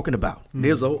what I'm talking about.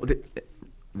 There's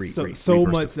so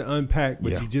much to unpack,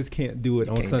 but you just can't do it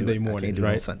on Sunday morning,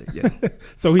 right? On Sunday, yeah.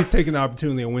 So he's taking the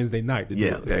opportunity on Wednesday night to do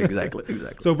it. Yeah, exactly.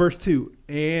 So verse 2,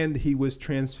 and he was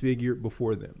transfigured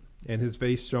before them. and his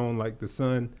face shone like the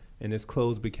sun, and his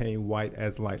clothes became white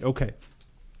as light. Okay.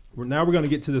 Now we're going to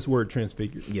get to this word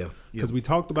transfigured. Yeah. Because we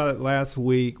talked about it last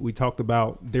week. We talked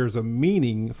about there's a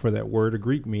meaning for that word, a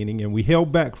Greek meaning, and we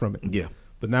held back from it. Yeah.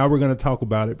 But now we're going to talk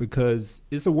about it because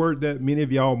it's a word that many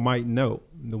of y'all might know.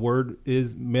 The word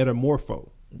is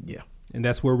metamorpho. Yeah. And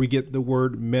that's where we get the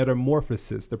word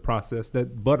metamorphosis, the process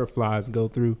that butterflies go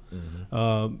through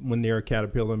when they're a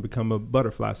caterpillar and become a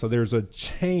butterfly. So there's a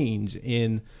change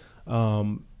in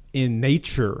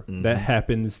nature that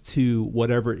happens to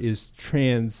whatever is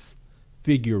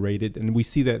transfigurated, and we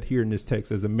see that here in this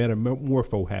text as a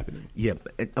metamorpho happening. Yeah.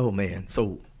 Oh man.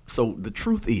 So the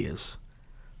truth is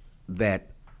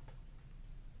that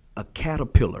a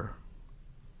caterpillar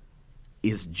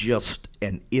is just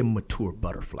an immature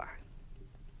butterfly.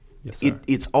 Yes, sir.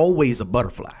 It's always a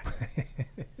butterfly.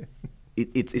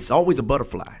 It's always a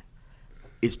butterfly.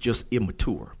 It's just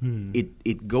immature.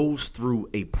 It goes through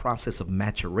a process of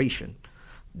maturation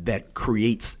that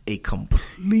creates a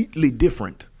completely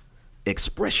different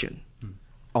expression,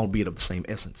 albeit of the same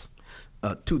essence.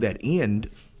 To that end,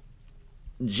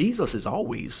 Jesus is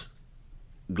always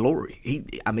glory. He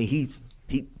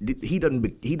doesn't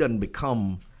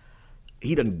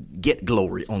get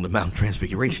glory on the Mount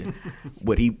Transfiguration.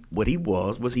 What he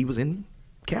was in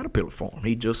caterpillar form.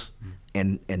 He just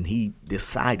and he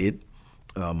decided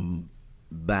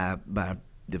by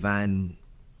divine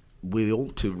will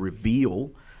to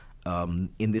reveal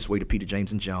in this way to Peter,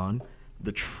 James, and John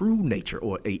the true nature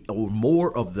or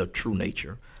more of the true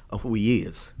nature of who he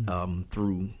is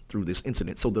through this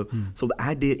incident. So the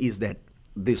idea is that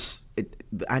the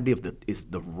idea of is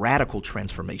the radical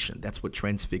transformation. That's what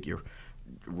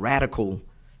radical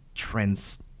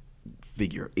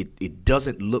transfigure. It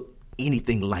doesn't look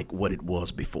anything like what it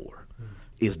was before,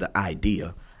 is the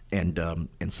idea. And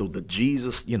so the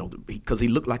Jesus, because he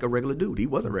looked like a regular dude. He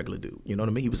was a regular dude. You know what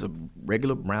I mean? He was a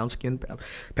regular brown-skinned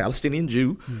Palestinian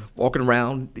Jew walking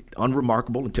around,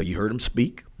 unremarkable until you heard him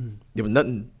speak. There was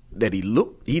nothing that he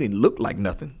didn't look like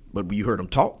nothing. But when you heard him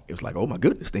talk, it was like, oh my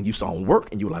goodness. Then you saw him work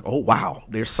and you were like, oh wow,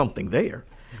 there's something there.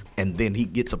 And then he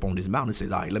gets up on his mountain and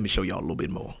says, all right, let me show y'all a little bit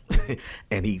more.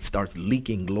 And he starts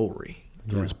leaking glory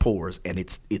through his pores. And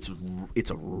it's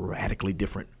a radically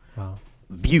different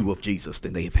view of Jesus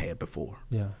than they have had before.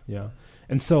 Yeah.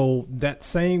 And so that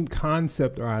same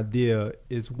concept or idea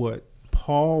is what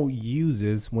Paul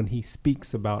uses when he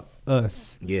speaks about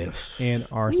us and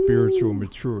our spiritual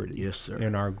maturity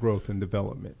and our growth and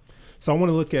development. So I want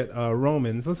to look at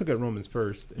Romans. Let's look at Romans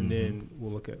first, and then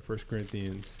we'll look at 1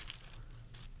 Corinthians.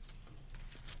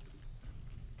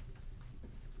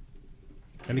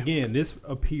 And again, this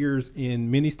appears in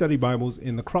many study Bibles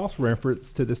in the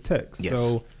cross-reference to this text. Yes.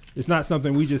 So it's not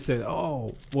something we just said,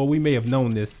 oh, well, we may have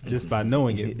known this just by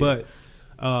knowing it. But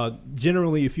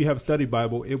generally, if you have a study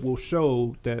Bible, it will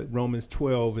show that Romans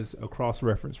 12 is a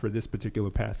cross-reference for this particular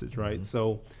passage, right?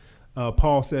 So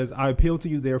Paul says, I appeal to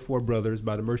you, therefore, brothers,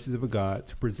 by the mercies of God,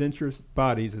 to present your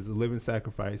bodies as a living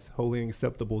sacrifice, holy and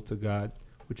acceptable to God,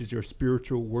 which is your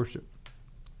spiritual worship.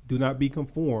 Do not be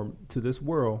conformed to this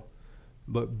world,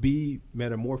 but be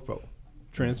metamorpho,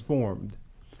 transformed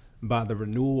by the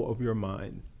renewal of your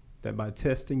mind, that by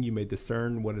testing you may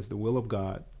discern what is the will of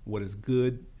God, what is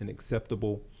good and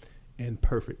acceptable and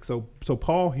perfect. So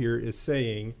Paul here is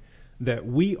saying that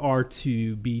we are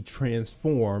to be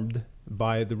transformed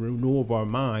by the renewal of our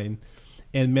mind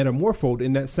and metamorphosed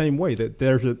in that same way, that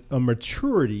there's a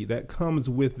maturity that comes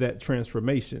with that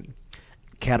transformation.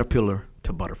 Caterpillar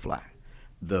to butterfly.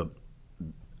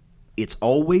 It's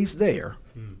always there,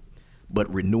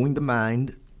 but renewing the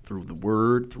mind through the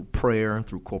word, through prayer,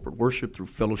 through corporate worship, through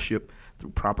fellowship, through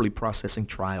properly processing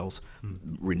trials,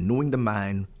 renewing the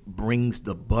mind brings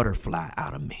the butterfly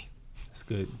out of me. That's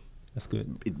good.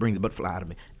 It brings the butterfly out of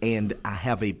me. And I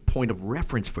have a point of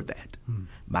reference for that.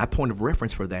 My point of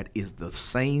reference for that is the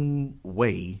same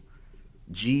way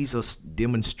Jesus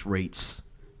demonstrates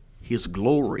his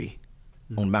glory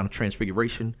on Mount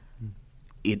Transfiguration.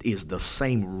 It is the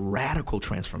same radical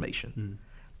transformation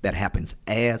that happens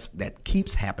that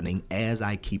keeps happening as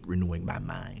I keep renewing my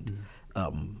mind.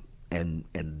 And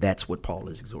that's what Paul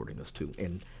is exhorting us to.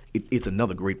 And it's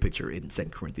another great picture in 2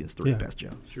 Corinthians 3, Pastor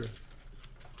John. Sure.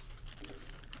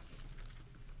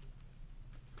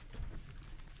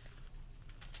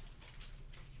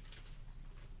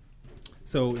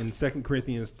 So in 2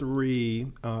 Corinthians 3,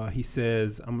 he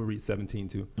says, I'm going to read 17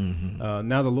 too.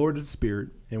 Now the Lord is the Spirit,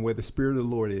 and where the Spirit of the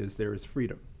Lord is, there is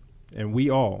freedom. And we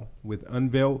all, with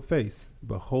unveiled face,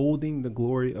 beholding the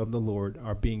glory of the Lord,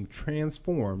 are being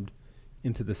transformed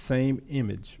into the same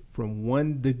image from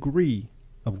one degree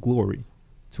of glory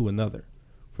to another.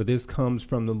 For for this comes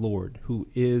from the Lord, who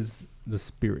is the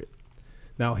Spirit.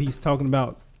 Now, he's talking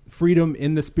about freedom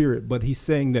in the Spirit, but he's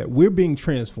saying that we're being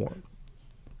transformed.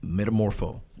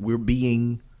 Metamorpho. We're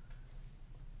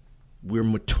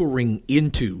maturing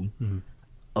into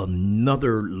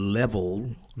another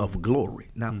level of glory.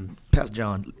 Now, Pastor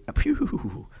John,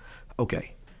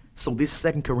 okay. So this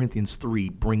 2 Corinthians 3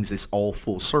 brings this all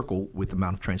full circle with the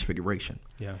Mount of Transfiguration.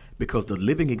 Yeah. Because the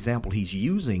living example he's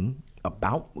using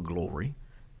about glory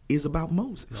is about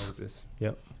Moses. Moses.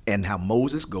 Yep. And how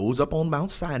Moses goes up on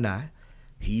Mount Sinai.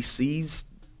 He sees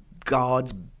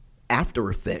God's after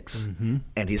effects,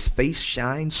 and his face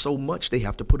shines so much they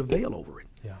have to put a veil over it.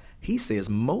 Yeah. He says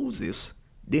Moses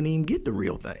didn't even get the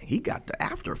real thing. He got the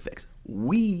after effects.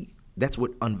 That's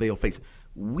what unveiled face.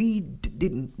 We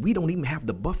don't even have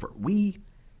the buffer. We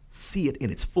see it in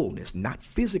its fullness, not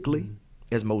physically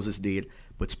as Moses did,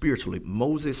 but spiritually.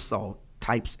 Moses saw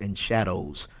types and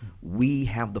shadows. We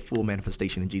have the full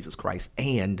manifestation in Jesus Christ,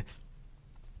 and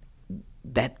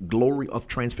that glory of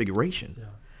transfiguration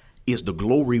is the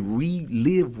glory we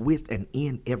live with and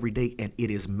in every day, and it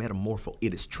is metamorpho.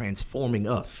 It is transforming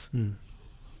us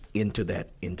into that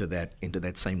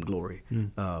same glory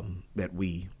that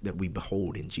we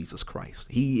behold in Jesus Christ.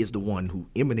 He is the one who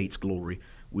emanates glory.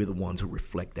 We're the ones who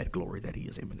reflect that glory that he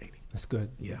is emanating. That's good.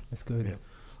 Yeah, that's good. Yeah.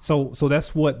 So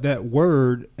that's what that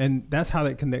word, and that's how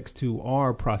that connects to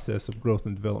our process of growth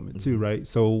and development too, right?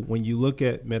 So when you look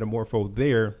at metamorpho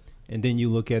there, and then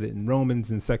you look at it in Romans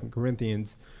and 2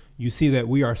 Corinthians, you see that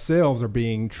we ourselves are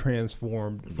being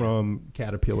transformed from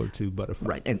caterpillar to butterfly.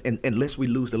 Right. And lest we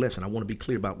lose the lesson, I want to be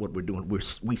clear about what we're doing.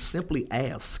 We simply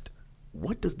asked,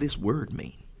 what does this word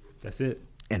mean? That's it.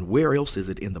 And where else is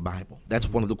it in the Bible? That's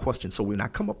one of the questions. So when I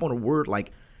come up on a word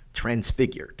like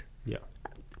transfigured,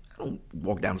 I don't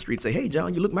walk down the street and say, hey,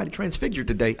 John, you look mighty transfigured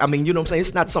today. I mean, you know what I'm saying?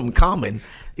 It's not something common.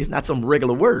 It's not some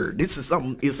regular word. This is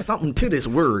something to this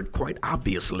word, quite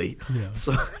obviously. Yeah.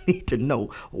 So I need to know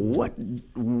what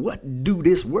do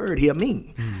this word here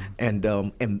mean? And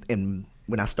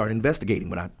when I start investigating,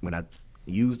 when I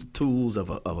use the tools of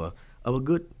a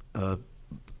good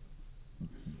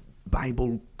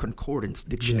Bible concordance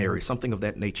dictionary, something of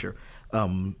that nature.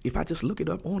 If I just look it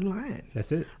up online,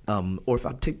 that's it. Or if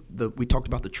I take we talked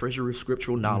about the treasury of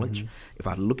scriptural knowledge. If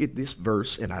I look at this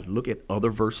verse and I look at other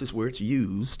verses where it's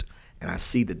used, and I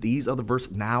see that these other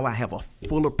verses, now I have a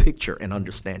fuller picture and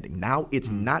understanding. Now it's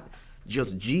not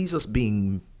just Jesus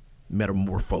being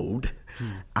metamorphosed.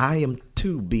 I am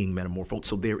too being metamorphosed.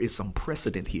 So there is some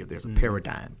precedent here. There's a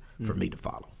paradigm for me to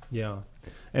follow. Yeah,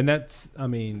 and that's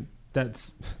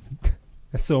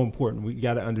that's so important. We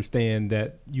got to understand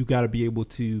that you got to be able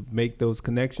to make those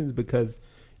connections, because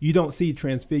you don't see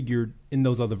transfigured in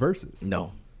those other verses.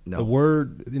 No. The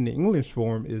word in the English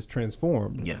form is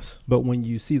transformed. Yes. But when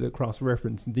you see the cross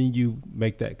reference, then you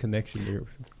make that connection there.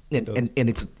 And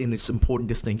it's important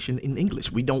distinction in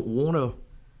English. We don't want to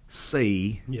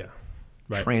say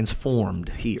transformed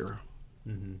here.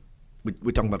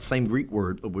 We're talking about the same Greek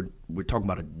word, but we're talking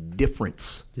about a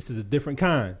difference. This is a different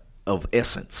kind of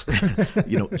essence.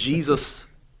 Jesus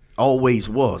always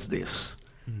was this.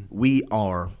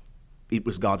 It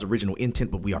was God's original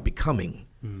intent, but we are becoming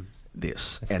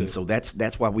this. That's good. So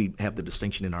that's why we have the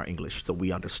distinction in our English, so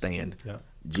we understand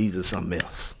Jesus something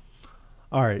else.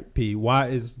 All right, P, why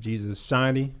is Jesus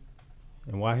shiny,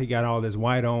 and why he got all this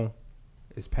white on?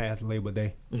 It's past Labor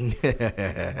Day.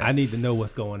 I need to know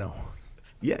what's going on.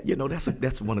 Yeah,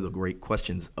 that's one of the great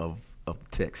questions of the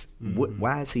text.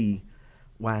 Why is he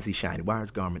shiny? Why are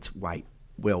his garments white?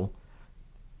 Well,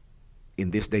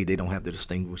 in this day, they don't have the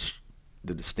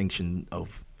distinction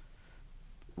of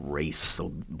race, so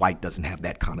white doesn't have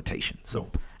that connotation. So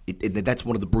that's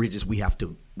one of the bridges we have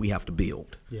to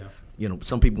build. Yeah.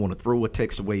 Some people want to throw a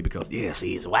text away because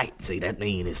see, it's white. See, that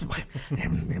means it's white,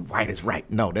 and white is right.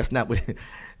 No, that's not what.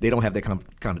 They don't have that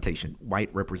connotation.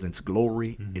 White represents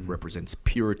glory. It represents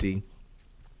purity.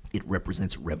 It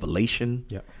represents revelation.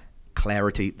 Yeah.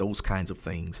 Clarity, those kinds of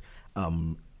things.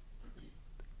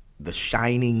 The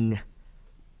shining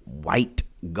white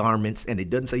garments, and it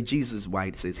doesn't say Jesus is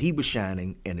white. It says he was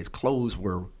shining and his clothes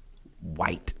were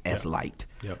white as light.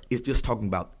 Yep. It's just talking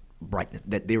about brightness,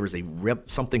 that there is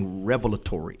something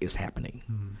revelatory is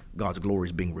happening. God's glory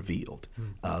is being revealed.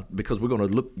 Because we're going to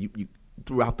look you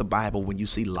throughout the Bible, when you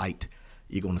see light,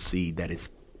 you're going to see that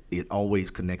it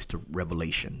always connects to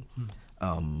revelation.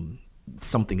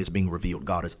 Something is being revealed.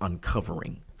 God is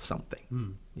uncovering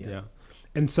something. Yeah.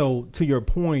 And so to your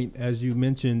point, as you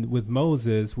mentioned with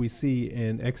Moses, we see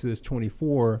in Exodus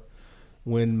 24,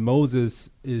 when Moses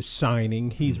is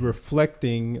shining, he's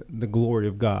reflecting the glory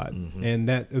of God. And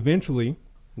that eventually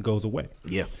goes away.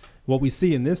 Yeah. what we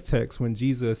see in this text when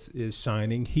Jesus is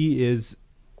shining, he is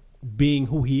being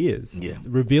who he is,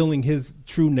 revealing his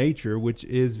true nature, which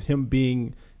is him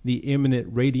being the imminent,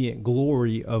 radiant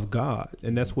glory of God.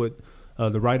 And that's what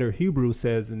the writer of Hebrews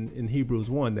says in Hebrews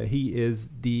 1, that he is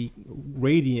the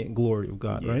radiant glory of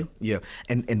God, right? Yeah,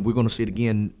 and we're going to see it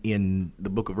again in the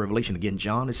book of Revelation. Again,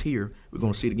 John is here. We're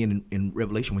going to see it again in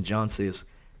Revelation when John says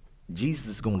Jesus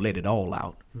is going to let it all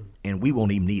out, and we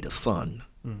won't even need a sun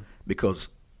because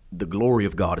the glory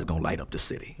of God is going to light up the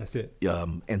city. That's it.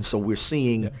 And so we're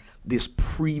seeing this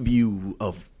preview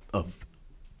of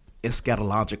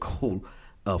eschatological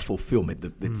fulfillment.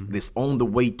 This on the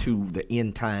way to the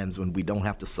end times when we don't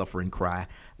have to suffer and cry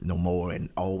no more, and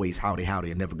always howdy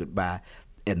and never goodbye.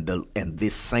 And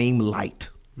this same light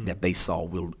that they saw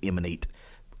will emanate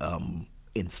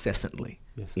incessantly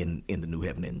in the new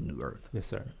heaven and the new earth. Yes,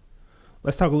 sir.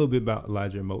 Let's talk a little bit about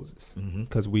Elijah and Moses,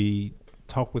 because we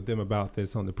talked with them about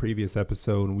this on the previous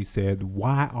episode, and we said,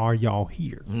 why are y'all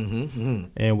here?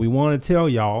 And we want to tell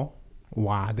y'all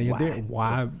why they're there,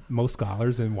 why most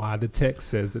scholars, and why the text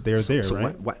says that they're there,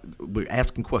 right? Why, we're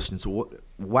asking questions. So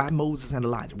why Moses and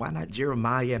Elijah? Why not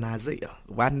Jeremiah and Isaiah?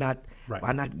 Why not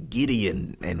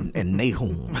Gideon and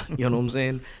Nahum? You know what I'm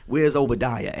saying? Where's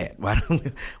Obadiah at?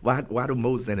 Why do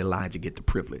Moses and Elijah get the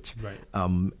privilege? Right.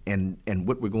 And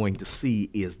what we're going to see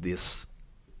is this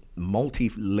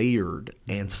multi-layered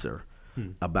answer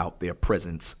about their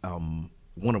presence,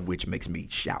 one of which makes me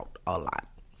shout a lot.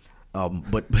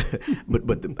 But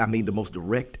I mean, the most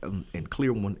direct and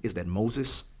clear one is that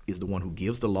Moses is the one who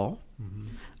gives the law,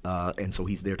 and so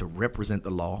he's there to represent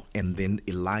the law. And then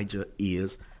Elijah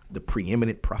is the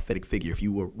preeminent prophetic figure. If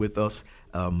you were with us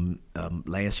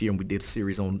last year and we did a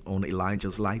series on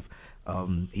Elijah's life,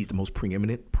 he's the most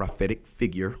preeminent prophetic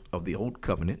figure of the Old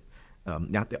Covenant.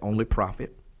 Not the only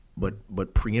prophet,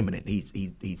 but preeminent.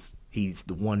 He's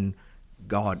the one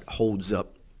God holds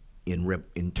up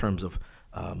in terms of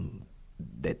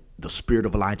that the spirit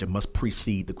of Elijah must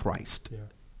precede the Christ. Yeah.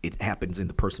 It happens in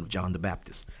the person of John the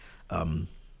Baptist.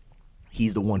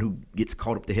 He's the one who gets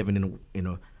caught up to heaven in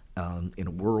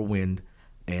a whirlwind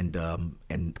and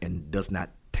does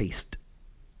not taste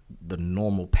the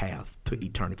normal path to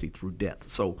eternity through death.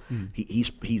 So he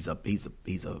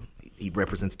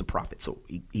represents the prophet. So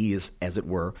he is, as it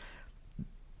were,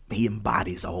 he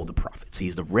embodies all the prophets.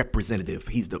 He's the representative.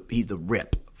 He's the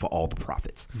rep for all the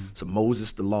prophets. So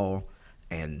Moses, the law,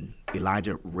 and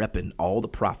Elijah repping all the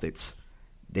prophets.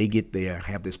 They get there,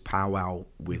 have this powwow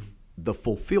with the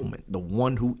fulfillment, the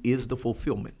one who is the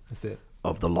fulfillment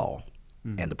of the law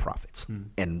and the prophets.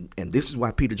 And this is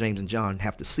why Peter, James, and John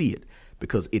have to see it,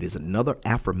 because it is another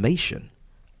affirmation.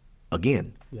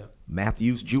 Again,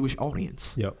 Matthew's Jewish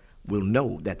audience will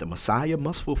know that the Messiah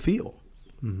must fulfill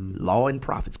law and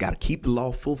prophets. Got to keep the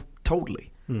law totally.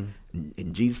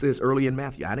 And Jesus says early in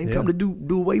Matthew, I didn't come to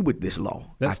do away with this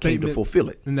law. I came to fulfill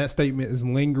it. And that statement is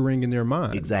lingering in their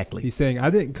minds. Exactly. He's saying, I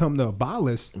didn't come to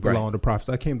abolish the law and the prophets.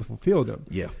 I came to fulfill them.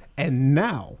 Yeah. And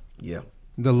now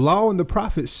the law and the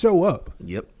prophets show up.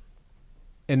 Yep.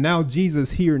 And now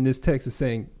Jesus here in this text is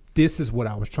saying, this is what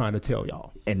I was trying to tell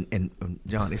y'all. And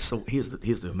John, here's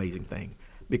the amazing thing.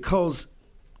 Because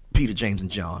Peter, James,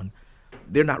 and John,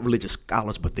 they're not religious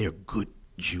scholars, but they're good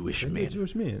Jewish men.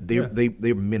 Jewish men.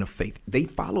 They're men of faith. They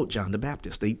followed John the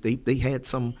Baptist. They had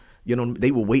some,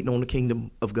 they were waiting on the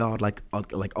kingdom of God like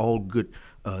all good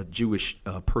Jewish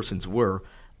persons were.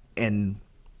 And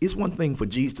it's one thing for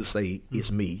Jesus to say,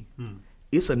 it's me.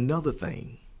 It's another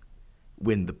thing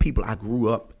when the people I grew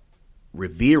up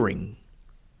revering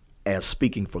as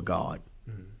speaking for God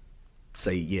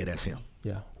say, yeah, that's him.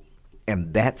 Yeah.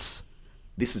 And this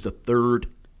is the third,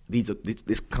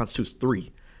 this constitutes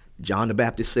three. John the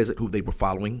Baptist says it, who they were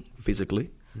following physically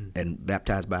and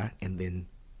baptized by, and then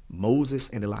Moses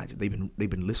and Elijah. They've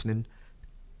been listening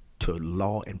to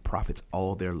law and prophets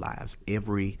all their lives.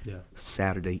 Every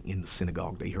Saturday in the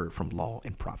synagogue, they heard from law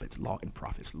and prophets, law and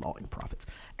prophets, law and prophets.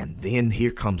 And then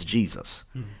here comes Jesus.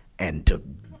 And to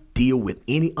deal with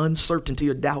any uncertainty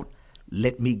or doubt,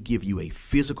 let me give you a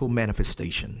physical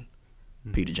manifestation,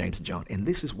 Peter, James, and John. And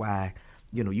this is why,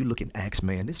 you look in Acts,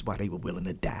 man, this is why they were willing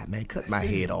to die, man. Cut my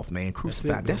head off, man.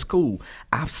 Crucified. That's cool.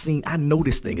 I know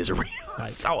this thing is real. I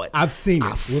saw it. I've seen it.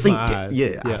 I synced it.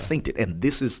 Yeah, I synced it. And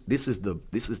this is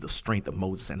the strength of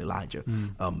Moses and Elijah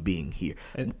being here.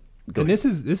 And this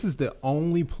is the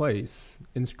only place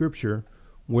in Scripture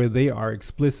where they are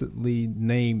explicitly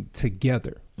named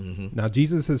together. Now,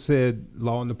 Jesus has said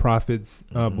law and the prophets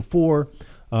before.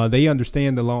 They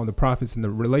understand the law and the prophets and the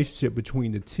relationship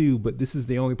between the two, but this is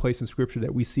the only place in Scripture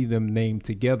that we see them named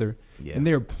together. Yeah. And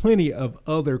there are plenty of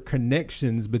other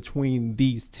connections between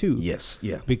these two. Yes,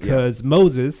 yeah. Because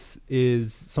Moses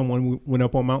is someone who went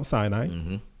up on Mount Sinai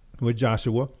with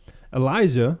Joshua.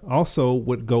 Elijah also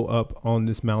would go up on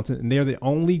this mountain, and they're the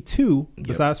only two,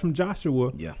 besides from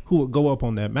Joshua, who would go up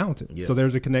on that mountain. Yeah. So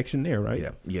there's a connection there,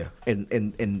 right? Yeah.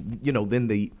 And you know, then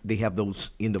they have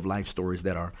those end of life stories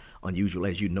that are unusual,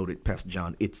 as you noted, Pastor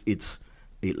John. It's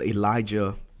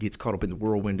Elijah gets caught up in the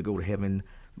whirlwind to go to heaven.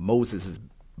 Moses'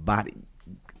 body,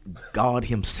 God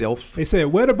himself. They said,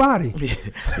 "Where the body?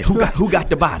 Who got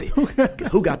the body?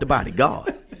 Who got the body?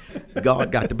 God.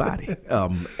 God got the body,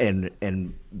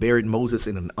 and buried Moses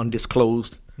in an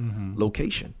undisclosed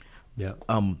location. Yeah.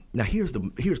 Now here's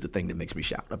the thing that makes me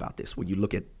shout about this. When you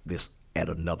look at this at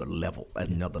another level,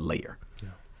 another layer,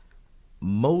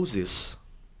 Moses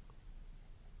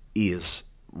is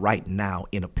right now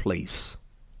in a place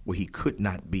where he could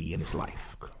not be in his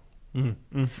life.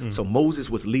 So Moses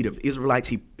was leader of Israelites.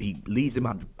 He leads them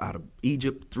out of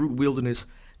Egypt through the wilderness.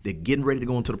 They're getting ready to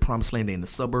go into the promised land. They're in the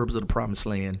suburbs of the promised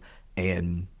land.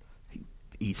 And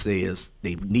he says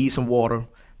they need some water.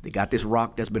 They got this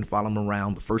rock that's been following them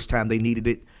around. The first time they needed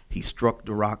it, he struck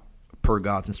the rock per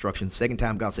God's instructions. Second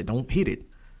time, God said, don't hit it.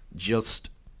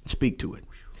 Just speak to it.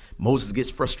 Moses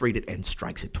gets frustrated and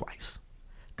strikes it twice.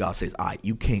 God says, all right,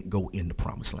 you can't go in the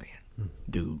promised land.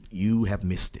 Dude, you have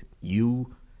missed it.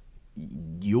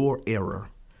 Your error.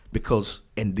 Because,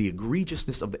 and the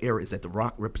egregiousness of the error is that the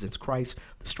rock represents Christ,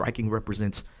 the striking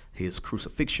represents his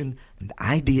crucifixion, and the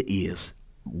idea is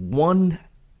one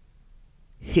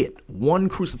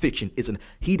crucifixion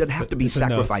he doesn't have to be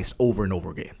sacrificed over and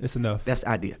over again. It's enough. That's the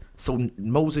idea. So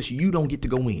Moses, you don't get to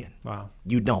go in. Wow.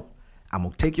 You don't. I'm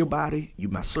going to take your body, you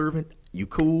my servant, you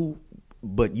cool,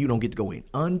 but you don't get to go in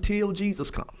until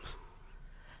Jesus comes.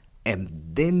 And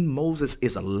then Moses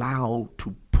is allowed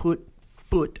to put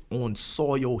foot on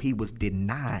soil he was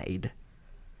denied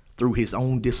through his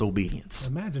own disobedience.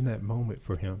 Imagine that moment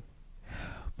for him.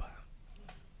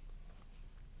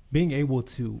 Being able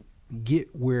to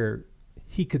get where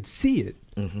he could see it,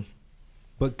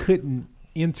 but couldn't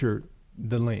enter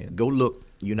the land. Go look.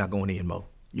 You're not going in, Mo.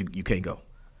 You can't go.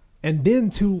 And then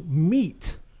to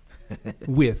meet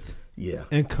with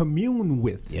and commune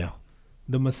with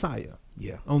the Messiah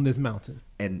on this mountain.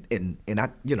 And I,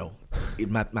 you know,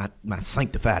 my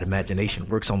sanctified imagination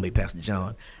works on me, Pastor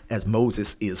John, as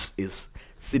Moses is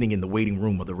sitting in the waiting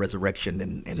room of the resurrection,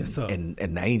 and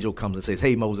the angel comes and says,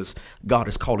 hey, Moses, God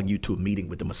is calling you to a meeting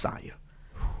with the Messiah.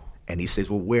 And he says,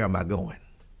 well, where am I going?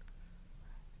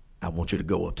 I want you to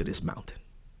go up to this mountain.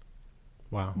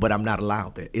 Wow. But I'm not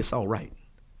allowed there. It's all right,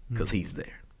 because he's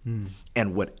there.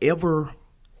 And whatever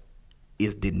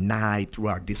is denied through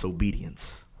our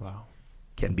disobedience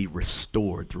can be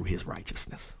restored through his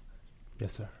righteousness.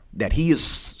 Yes, sir. That he is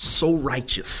so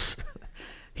righteous,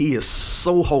 he is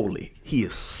so holy, he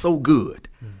is so good,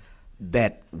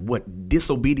 that what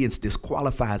disobedience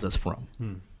disqualifies us from,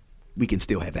 we can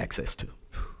still have access to.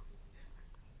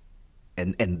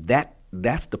 And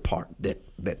that's the part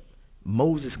that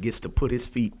Moses gets to put his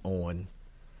feet on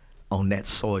that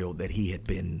soil that he had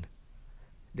been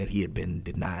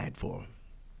denied for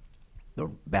the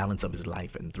balance of his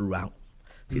life and throughout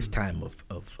his time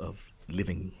of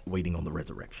living, waiting on the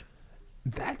resurrection.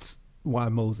 That's why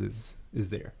Moses is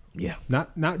there. Yeah.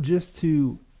 Not just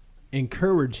to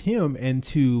encourage him and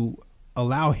to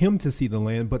allow him to see the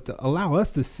land, but to allow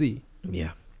us to see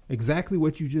exactly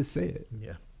what you just said.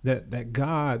 Yeah. That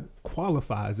God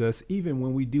qualifies us even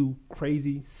when we do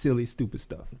crazy, silly, stupid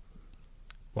stuff.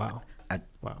 Wow. I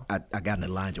got an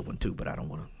Elijah one too, but I don't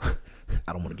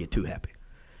want to get too happy.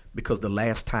 Because the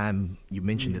last time you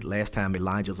mentioned it, last time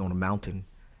Elijah's on a mountain,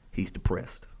 he's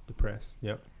depressed.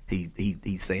 Yep.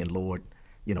 He's saying, Lord,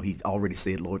 you know, he's already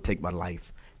said, Lord, take my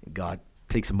life. And God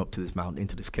takes him up to this mountain,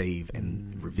 into this cave,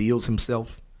 and reveals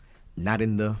himself, not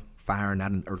in the fire,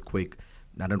 not in the earthquake,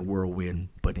 not in the whirlwind,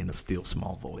 but in a still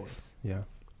small voice. Yeah.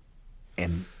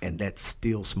 And that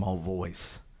still small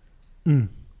voice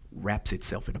wraps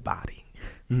itself in a body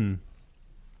and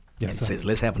says,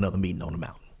 let's have another meeting on the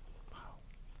mountain.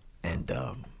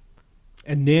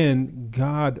 And then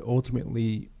God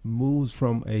ultimately moves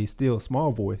from a still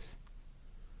small voice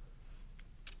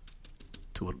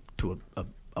to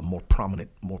a more prominent,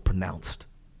 more pronounced,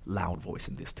 loud voice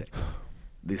in this text.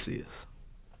 This is,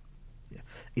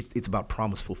 it's about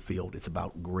promise fulfilled. It's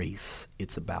about grace.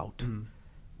 It's about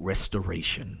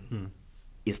restoration.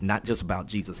 It's not just about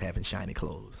Jesus having shiny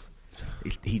clothes.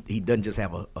 He doesn't just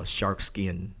have a shark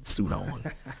skin suit on.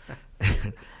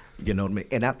 You know what I mean?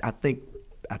 And I think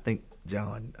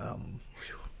John,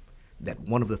 that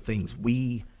one of the things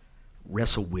we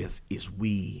wrestle with is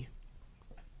we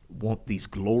want these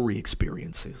glory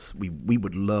experiences.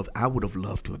 I would have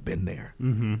loved to have been there.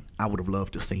 Mm-hmm. I would have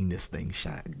loved to have seen this thing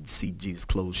shine, see Jesus'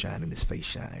 clothes shine and his face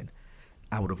shine.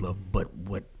 I would have loved, but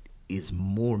what is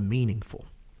more meaningful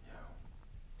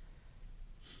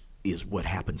is what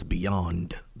happens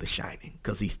beyond the shining,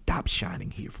 because he stopped shining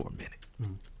here for a minute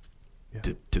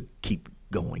to keep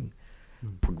going,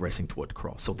 progressing toward the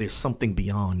cross. So there's something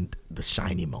beyond the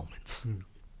shiny moments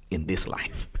in this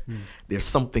life. There's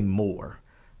something more.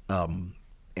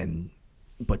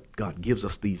 But God gives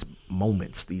us these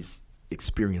moments, these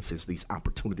experiences, these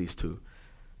opportunities to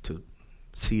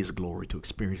see his glory, to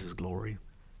experience his glory,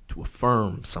 to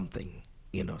affirm something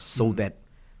in us, so that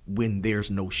when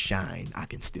there's no shine, I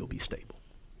can still be stable.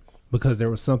 Because there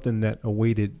was something that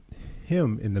awaited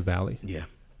him in the valley. Yeah.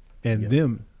 And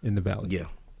them in the valley. Yeah.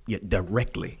 Yeah.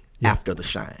 Directly after the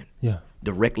shine. Yeah.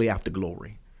 Directly after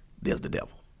glory, there's the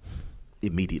devil.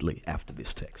 Immediately after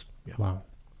this text. Yeah. Wow.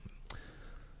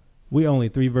 We only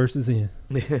 3 verses in.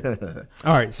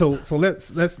 All right, so let's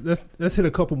hit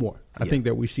a couple more. I think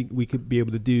that we could be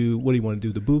able to do. What do you want to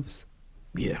do? The booths?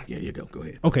 Yeah, you go. Go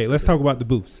ahead. Okay, let's talk about the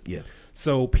booths. Yeah.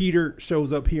 So Peter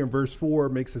shows up here in verse 4,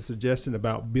 makes a suggestion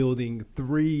about building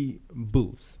 3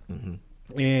 booths,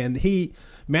 and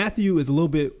Matthew is a little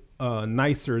bit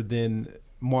nicer than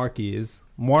Mark is.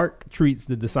 Mark treats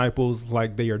the disciples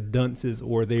like they are dunces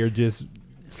or they are just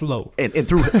slow, and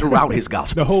throughout his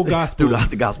gospel, the whole gospel, throughout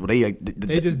the gospel, they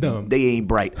just dumb. They ain't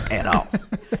bright at all,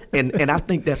 and I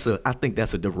think that's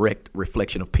a direct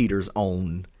reflection of Peter's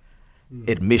own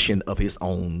admission of his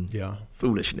own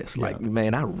foolishness. Like,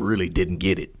 man, I really didn't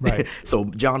get it. Right. So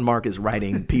John Mark is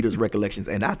writing Peter's recollections,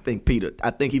 and I think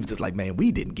he was just like, man,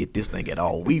 we didn't get this thing at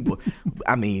all.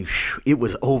 It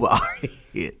was over our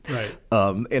head. Right.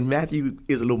 And Matthew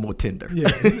is a little more tender. Yeah,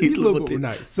 he's a little bit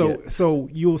nice. So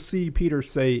you'll see Peter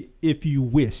say, if you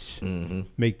wish,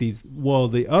 make these. Well,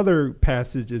 the other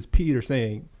passage is Peter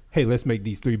saying, hey, let's make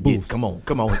these 3 booths. Yeah,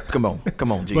 come on,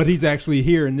 Jesus. But he's actually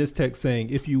here in this text saying,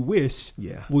 if you wish,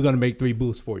 we're going to make 3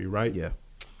 booths for you, right? Yeah.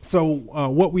 So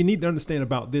what we need to understand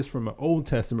about this from an Old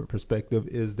Testament perspective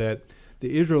is that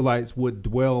the Israelites would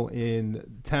dwell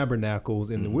in tabernacles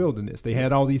in the wilderness. They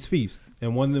had all these feasts,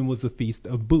 and one of them was a feast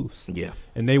of booths. Yeah.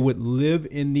 And they would live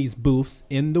in these booths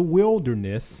in the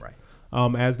wilderness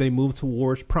as they moved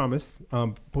towards promise,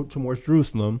 towards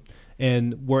Jerusalem,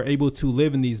 and were able to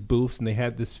live in these booths, and they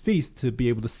had this feast to be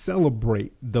able to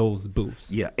celebrate those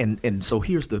booths. Yeah, and so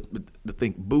here's the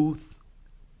thing: booth,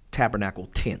 tabernacle,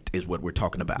 tent is what we're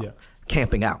talking about. Yeah.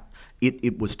 Camping out.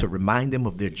 It was to remind them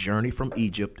of their journey from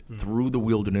Egypt through the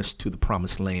wilderness to the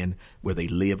promised land, where they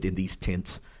lived in these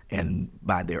tents, and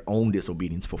by their own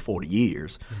disobedience for 40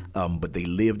 years. But they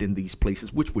lived in these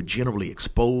places, which were generally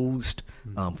exposed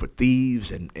for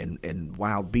thieves and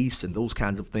wild beasts and those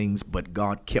kinds of things. But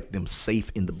God kept them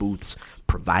safe in the booths,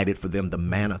 provided for them the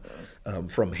manna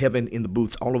from heaven in the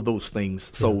booths, all of those things.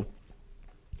 So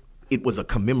it was a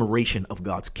commemoration of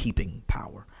God's keeping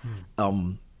power.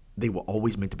 They were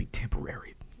always meant to be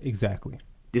temporary. Exactly.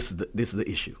 This is the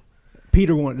issue.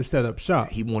 Peter wanted to set up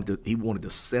shop. He wanted to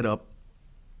set up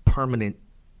permanent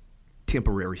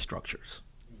temporary structures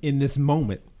in this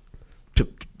moment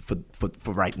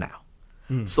for right now,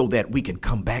 so that we can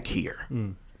come back here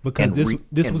because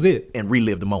this was it and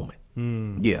relive the moment.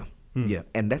 Yeah,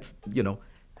 and that's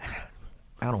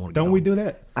I don't want to. Don't we do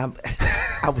that?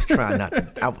 I was trying not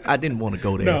to. I didn't want to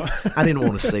go there. No. I didn't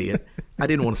want to say it.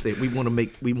 We want to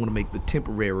make the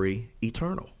temporary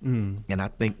eternal, and I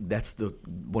think that's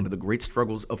one of the great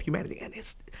struggles of humanity.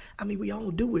 And we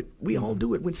all do it. We all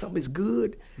do it when something's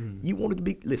good. You want it to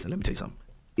be. Listen, let me tell you something.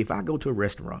 If I go to a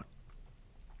restaurant,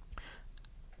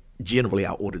 generally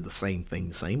I order the same thing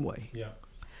the same way. Yeah.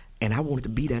 And I want it to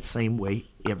be that same way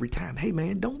every time. Hey,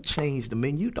 man, don't change the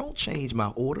menu. Don't change my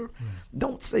order.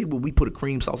 Don't say, well, we put a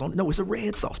cream sauce on it. No, it's a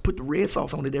red sauce. Put the red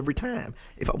sauce on it every time.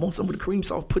 If I want some with the cream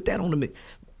sauce, put that on the menu.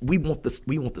 We want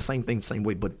the same thing the same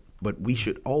way, but we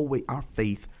should always, our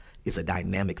faith is a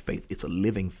dynamic faith. It's a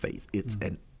living faith.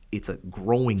 It's a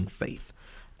growing faith.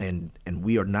 And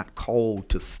we are not called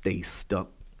to stay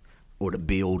stuck or to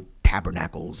build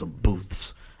tabernacles or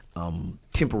booths.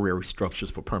 Temporary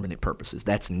structures for permanent purposes.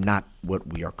 That's not what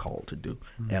we are called to do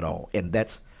at all. And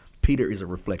Peter is a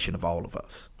reflection of all of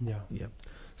us. Yeah.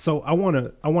 So I want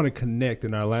to connect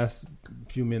in our last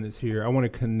few minutes here. I want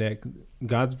to connect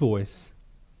God's voice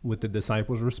with the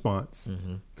disciples' response,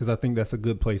 because I think that's a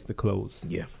good place to close.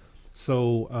 Yeah.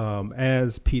 So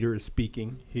as Peter is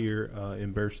speaking here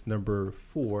in verse number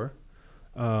 4,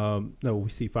 we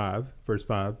see 5, verse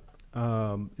 5.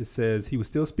 it says he was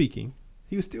still speaking.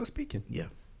 He was still speaking. Yeah.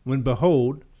 When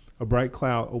behold, a bright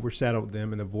cloud overshadowed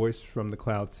them, and a voice from the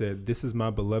cloud said, "This is my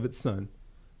beloved Son,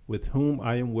 with whom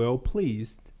I am well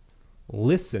pleased.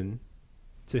 Listen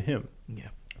to him." Yeah.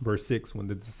 Verse 6, when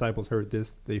the disciples heard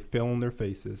this, they fell on their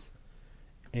faces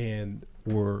and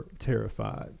were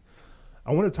terrified.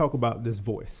 I want to talk about this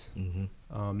voice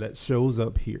that shows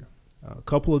up here. A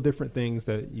couple of different things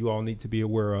that you all need to be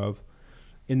aware of.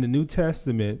 In the New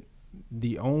Testament,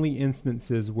 the only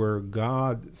instances where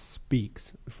God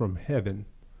speaks from heaven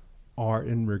are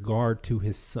in regard to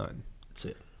his Son. That's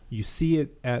it. You see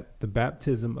it at the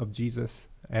baptism of Jesus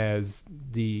as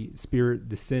the Spirit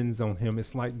descends on him.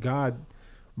 It's like God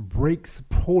breaks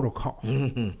protocol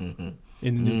in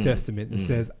the New Testament and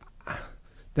says,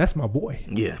 "That's my boy.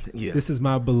 Yeah, yeah. This is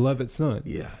my beloved Son."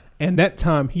 Yeah. And that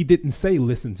time he didn't say,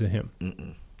 "Listen to him."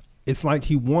 It's like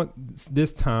he wants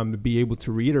this time to be able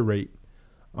to reiterate,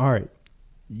 all right,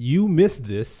 you missed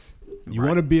this. You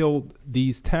want to build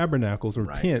these tabernacles or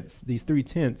tents, these 3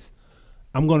 tents.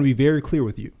 I'm going to be very clear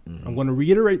with you. I'm going to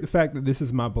reiterate the fact that this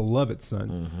is my beloved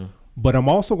Son, but I'm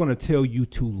also going to tell you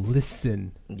to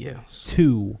listen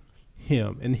to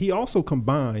him. And he also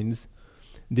combines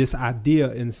this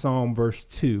idea in Psalm verse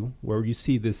 2, where you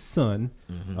see this son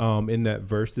in that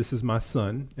verse, "This is my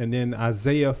son." And then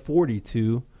Isaiah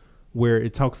 42, where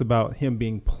it talks about him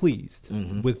being pleased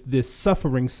with this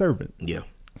suffering servant. Yeah.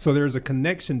 So there's a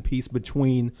connection piece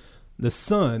between the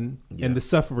son and the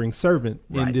suffering servant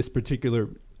in this particular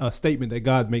statement that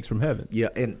God makes from heaven. Yeah,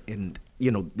 and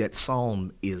you know, that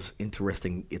psalm is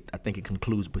interesting. I think it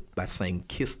concludes by saying,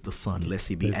 "Kiss the Son, lest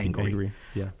he be angry."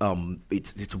 Yeah.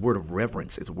 It's a word of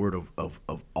reverence. It's a word of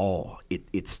awe.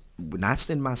 It's when I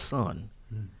send my son,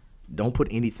 don't put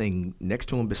anything next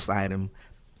to him, beside him.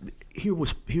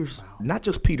 Here's not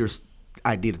just Peter's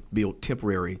idea to build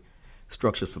temporary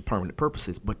structures for permanent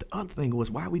purposes, but the other thing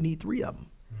was why we need 3 of them.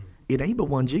 It ain't but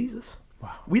one Jesus.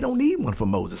 Wow. We don't need one for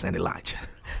Moses and Elijah.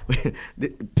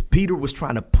 Peter was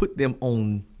trying to put them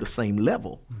on the same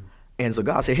level. And so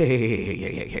God said,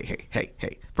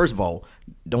 hey. First of all,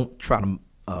 don't try to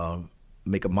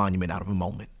make a monument out of a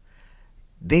moment.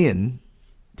 Then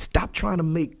stop trying to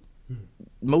make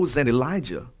Moses and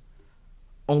Elijah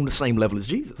on the same level as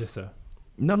Jesus. Yes, sir.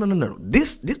 No.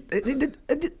 This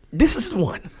is the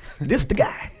one. This the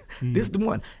guy. This is the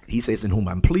one. He says, "In whom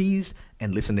I'm pleased,"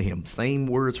 and listen to him. Same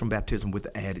words from baptism with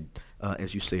the added,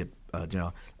 as you said,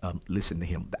 John, listen to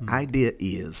him. The idea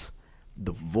is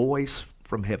the voice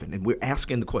from heaven. And we're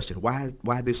asking the question, why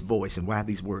this voice and why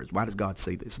these words? Why does God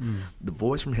say this? The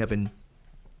voice from heaven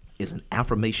is an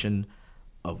affirmation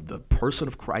of the person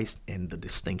of Christ and the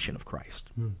distinction of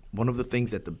Christ. One of the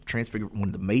things that one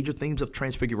of the major themes of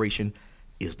Transfiguration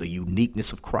is the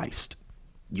uniqueness of Christ,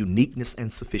 uniqueness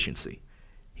and sufficiency.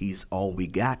 He's all we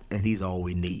got and he's all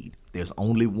we need. There's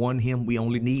only one him. We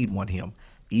only need one him.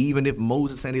 Even if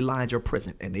Moses and Elijah are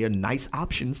present, and they are nice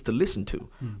options to listen to.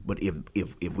 But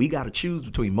if we got to choose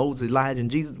between Moses, Elijah,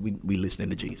 and Jesus, we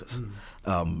listening to Jesus.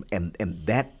 And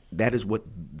that is what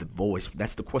the voice,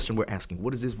 that's the question we're asking.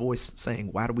 What is this voice saying?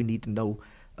 Why do we need to know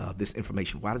this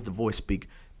information? Why does the voice speak?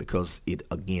 Because it,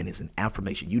 again, is an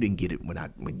affirmation. You didn't get it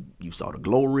when you saw the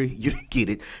glory. You didn't get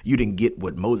it. You didn't get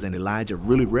what Moses and Elijah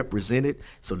really represented.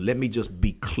 So let me just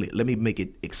be clear. Let me make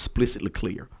it explicitly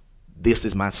clear. This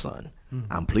is my son.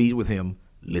 I'm pleased with him.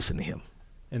 Listen to him.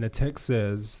 And the text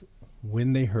says,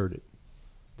 when they heard it,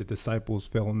 the disciples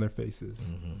fell on their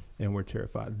faces and were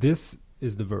terrified. This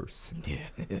is the verse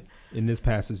in this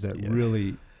passage that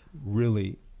really,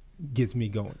 really gets me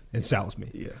going and shouts me.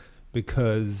 Yeah.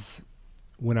 Because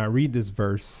when I read this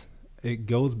verse, it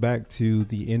goes back to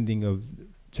the ending of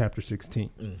chapter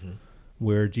 16,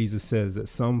 where Jesus says that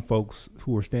some folks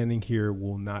who are standing here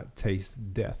will not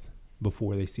taste death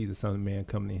before they see the Son of Man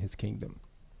coming in his kingdom.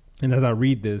 And as I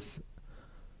read this,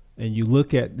 and you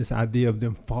look at this idea of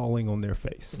them falling on their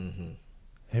face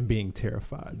and being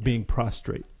terrified, being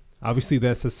prostrate, obviously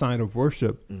that's a sign of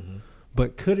worship.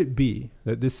 But could it be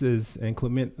that this is, and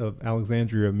Clement of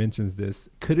Alexandria mentions this,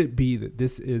 could it be that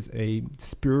this is a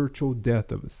spiritual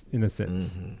death of us, in a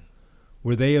sense,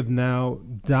 where they have now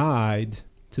died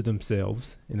to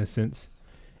themselves, in a sense,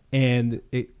 and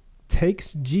it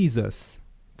takes Jesus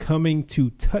coming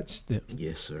to touch them.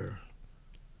 Yes, sir.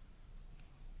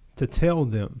 To tell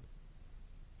them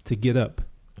to get up.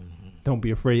 Don't be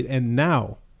afraid. And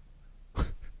now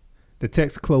the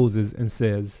text closes and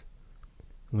says,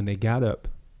 when they got up,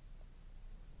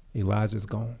 Elijah's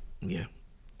gone. Yeah.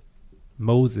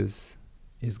 Moses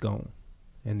is gone.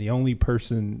 And the only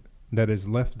person that is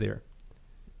left there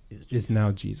is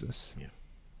now Jesus. Yeah.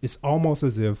 It's almost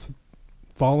as if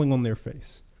falling on their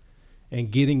face And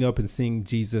getting up and seeing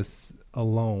Jesus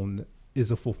alone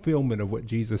is a fulfillment of what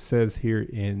Jesus says here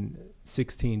in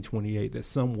 16:28, that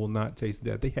some will not taste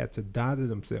death. They had to die to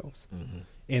themselves. Mm-hmm.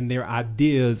 And their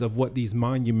ideas of what these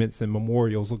monuments and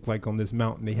memorials look like on this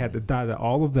mountain, they had to die to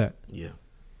all of that. Yeah.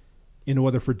 In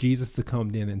order for Jesus to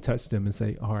come in and touch them and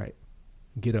say, all right,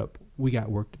 get up. We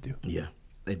got work to do. Yeah.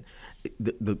 And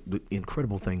the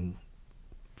incredible thing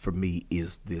for me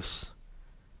is this.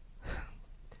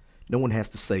 No one has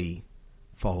to say,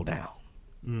 fall down.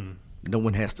 Mm. No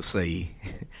one has to say,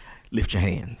 lift your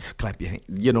hands, clap your hands.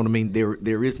 You know what I mean?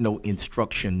 There is no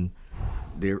instruction.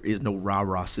 There is no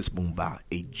rah-rah, sis, boom, bah.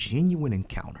 A genuine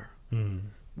encounter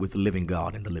with the living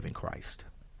God and the living Christ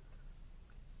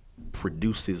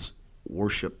produces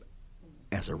worship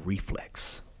as a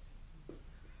reflex.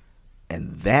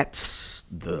 And that's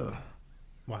the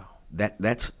wow. That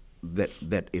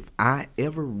if I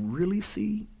ever really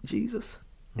see Jesus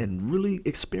and really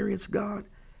experience God,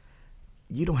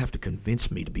 you don't have to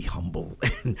convince me to be humble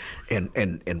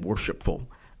and worshipful.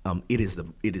 It is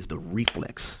the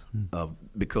reflex of,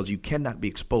 because you cannot be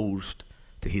exposed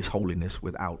to His holiness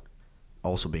without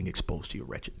also being exposed to your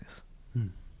wretchedness.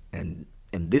 And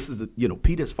this is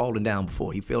Peter's fallen down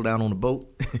before. He fell down on the boat,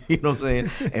 you know what I'm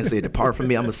saying, and said, "Depart from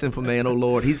me, I'm a sinful man, oh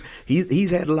Lord."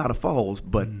 He's had a lot of falls,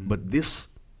 but this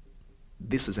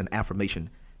is an affirmation.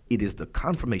 It is the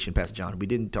confirmation, Pastor John. We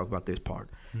didn't talk about this part.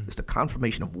 It's the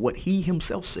confirmation of what He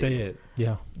Himself said.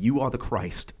 Yeah. You are the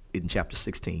Christ in chapter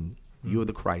 16. You are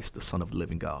the Christ, the Son of the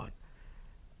living God.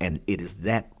 And it is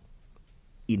that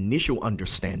initial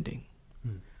understanding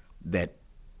that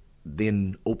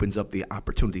then opens up the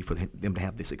opportunity for them to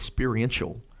have this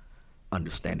experiential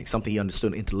understanding. Something he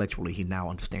understood intellectually, he now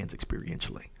understands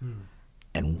experientially.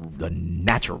 And the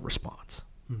natural response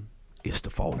is to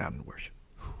fall down and worship.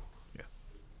 Yeah.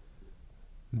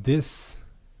 This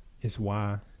is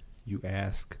why you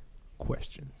ask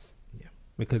questions. Yeah.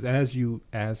 Because as you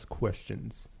ask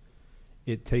questions,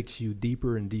 it takes you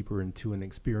deeper and deeper into an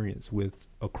experience with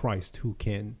a Christ who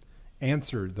can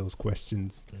answer those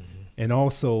questions and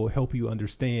also help you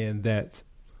understand that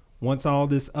once all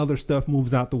this other stuff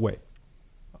moves out the way,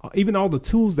 even all the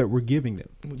tools that we're giving them,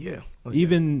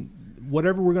 even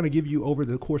whatever we're going to give you over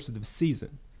the course of the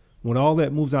season, when all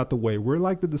that moves out the way, we're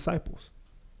like the disciples.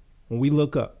 When we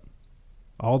look up,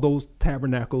 all those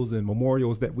tabernacles and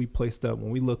memorials that we placed up, when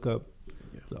we look up,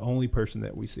 the only person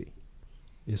that we see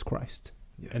is Christ.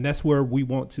 Yeah. And that's where we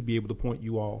want to be able to point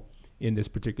you all in this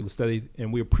particular study.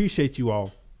 And we appreciate you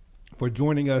all for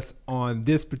joining us on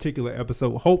this particular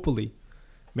episode. Hopefully,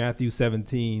 Matthew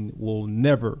 17 will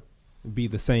never be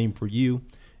the same for you.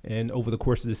 And over the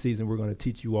course of the season, we're going to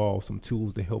teach you all some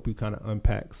tools to help you kind of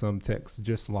unpack some texts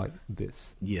just like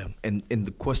this. Yeah. And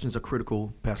the questions are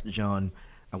critical, Pastor John.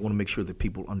 I want to make sure that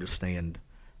people understand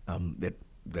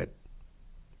that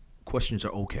questions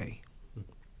are okay.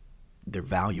 They're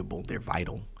valuable. They're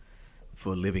vital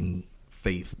for living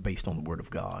faith based on the Word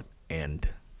of God. And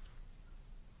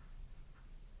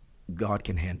God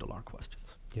can handle our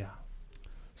questions. Yeah.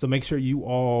 So make sure you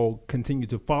all continue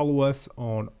to follow us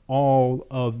on all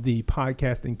of the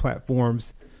podcasting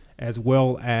platforms, as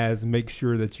well as make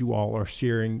sure that you all are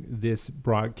sharing this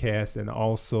broadcast and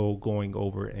also going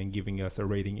over and giving us a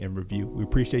rating and review. We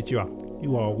appreciate you all.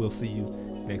 You all, we'll see you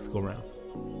next go round.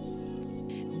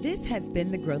 This has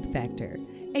been The Growth Factor,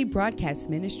 a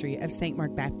broadcast ministry of St.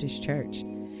 Mark Baptist Church.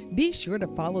 Be sure to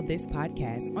follow this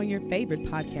podcast on your favorite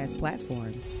podcast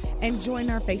platform and join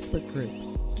our Facebook group,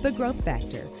 The Growth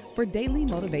Factor, for daily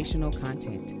motivational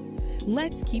content.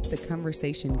 Let's keep the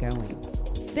conversation going.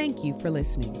 Thank you for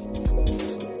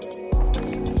listening.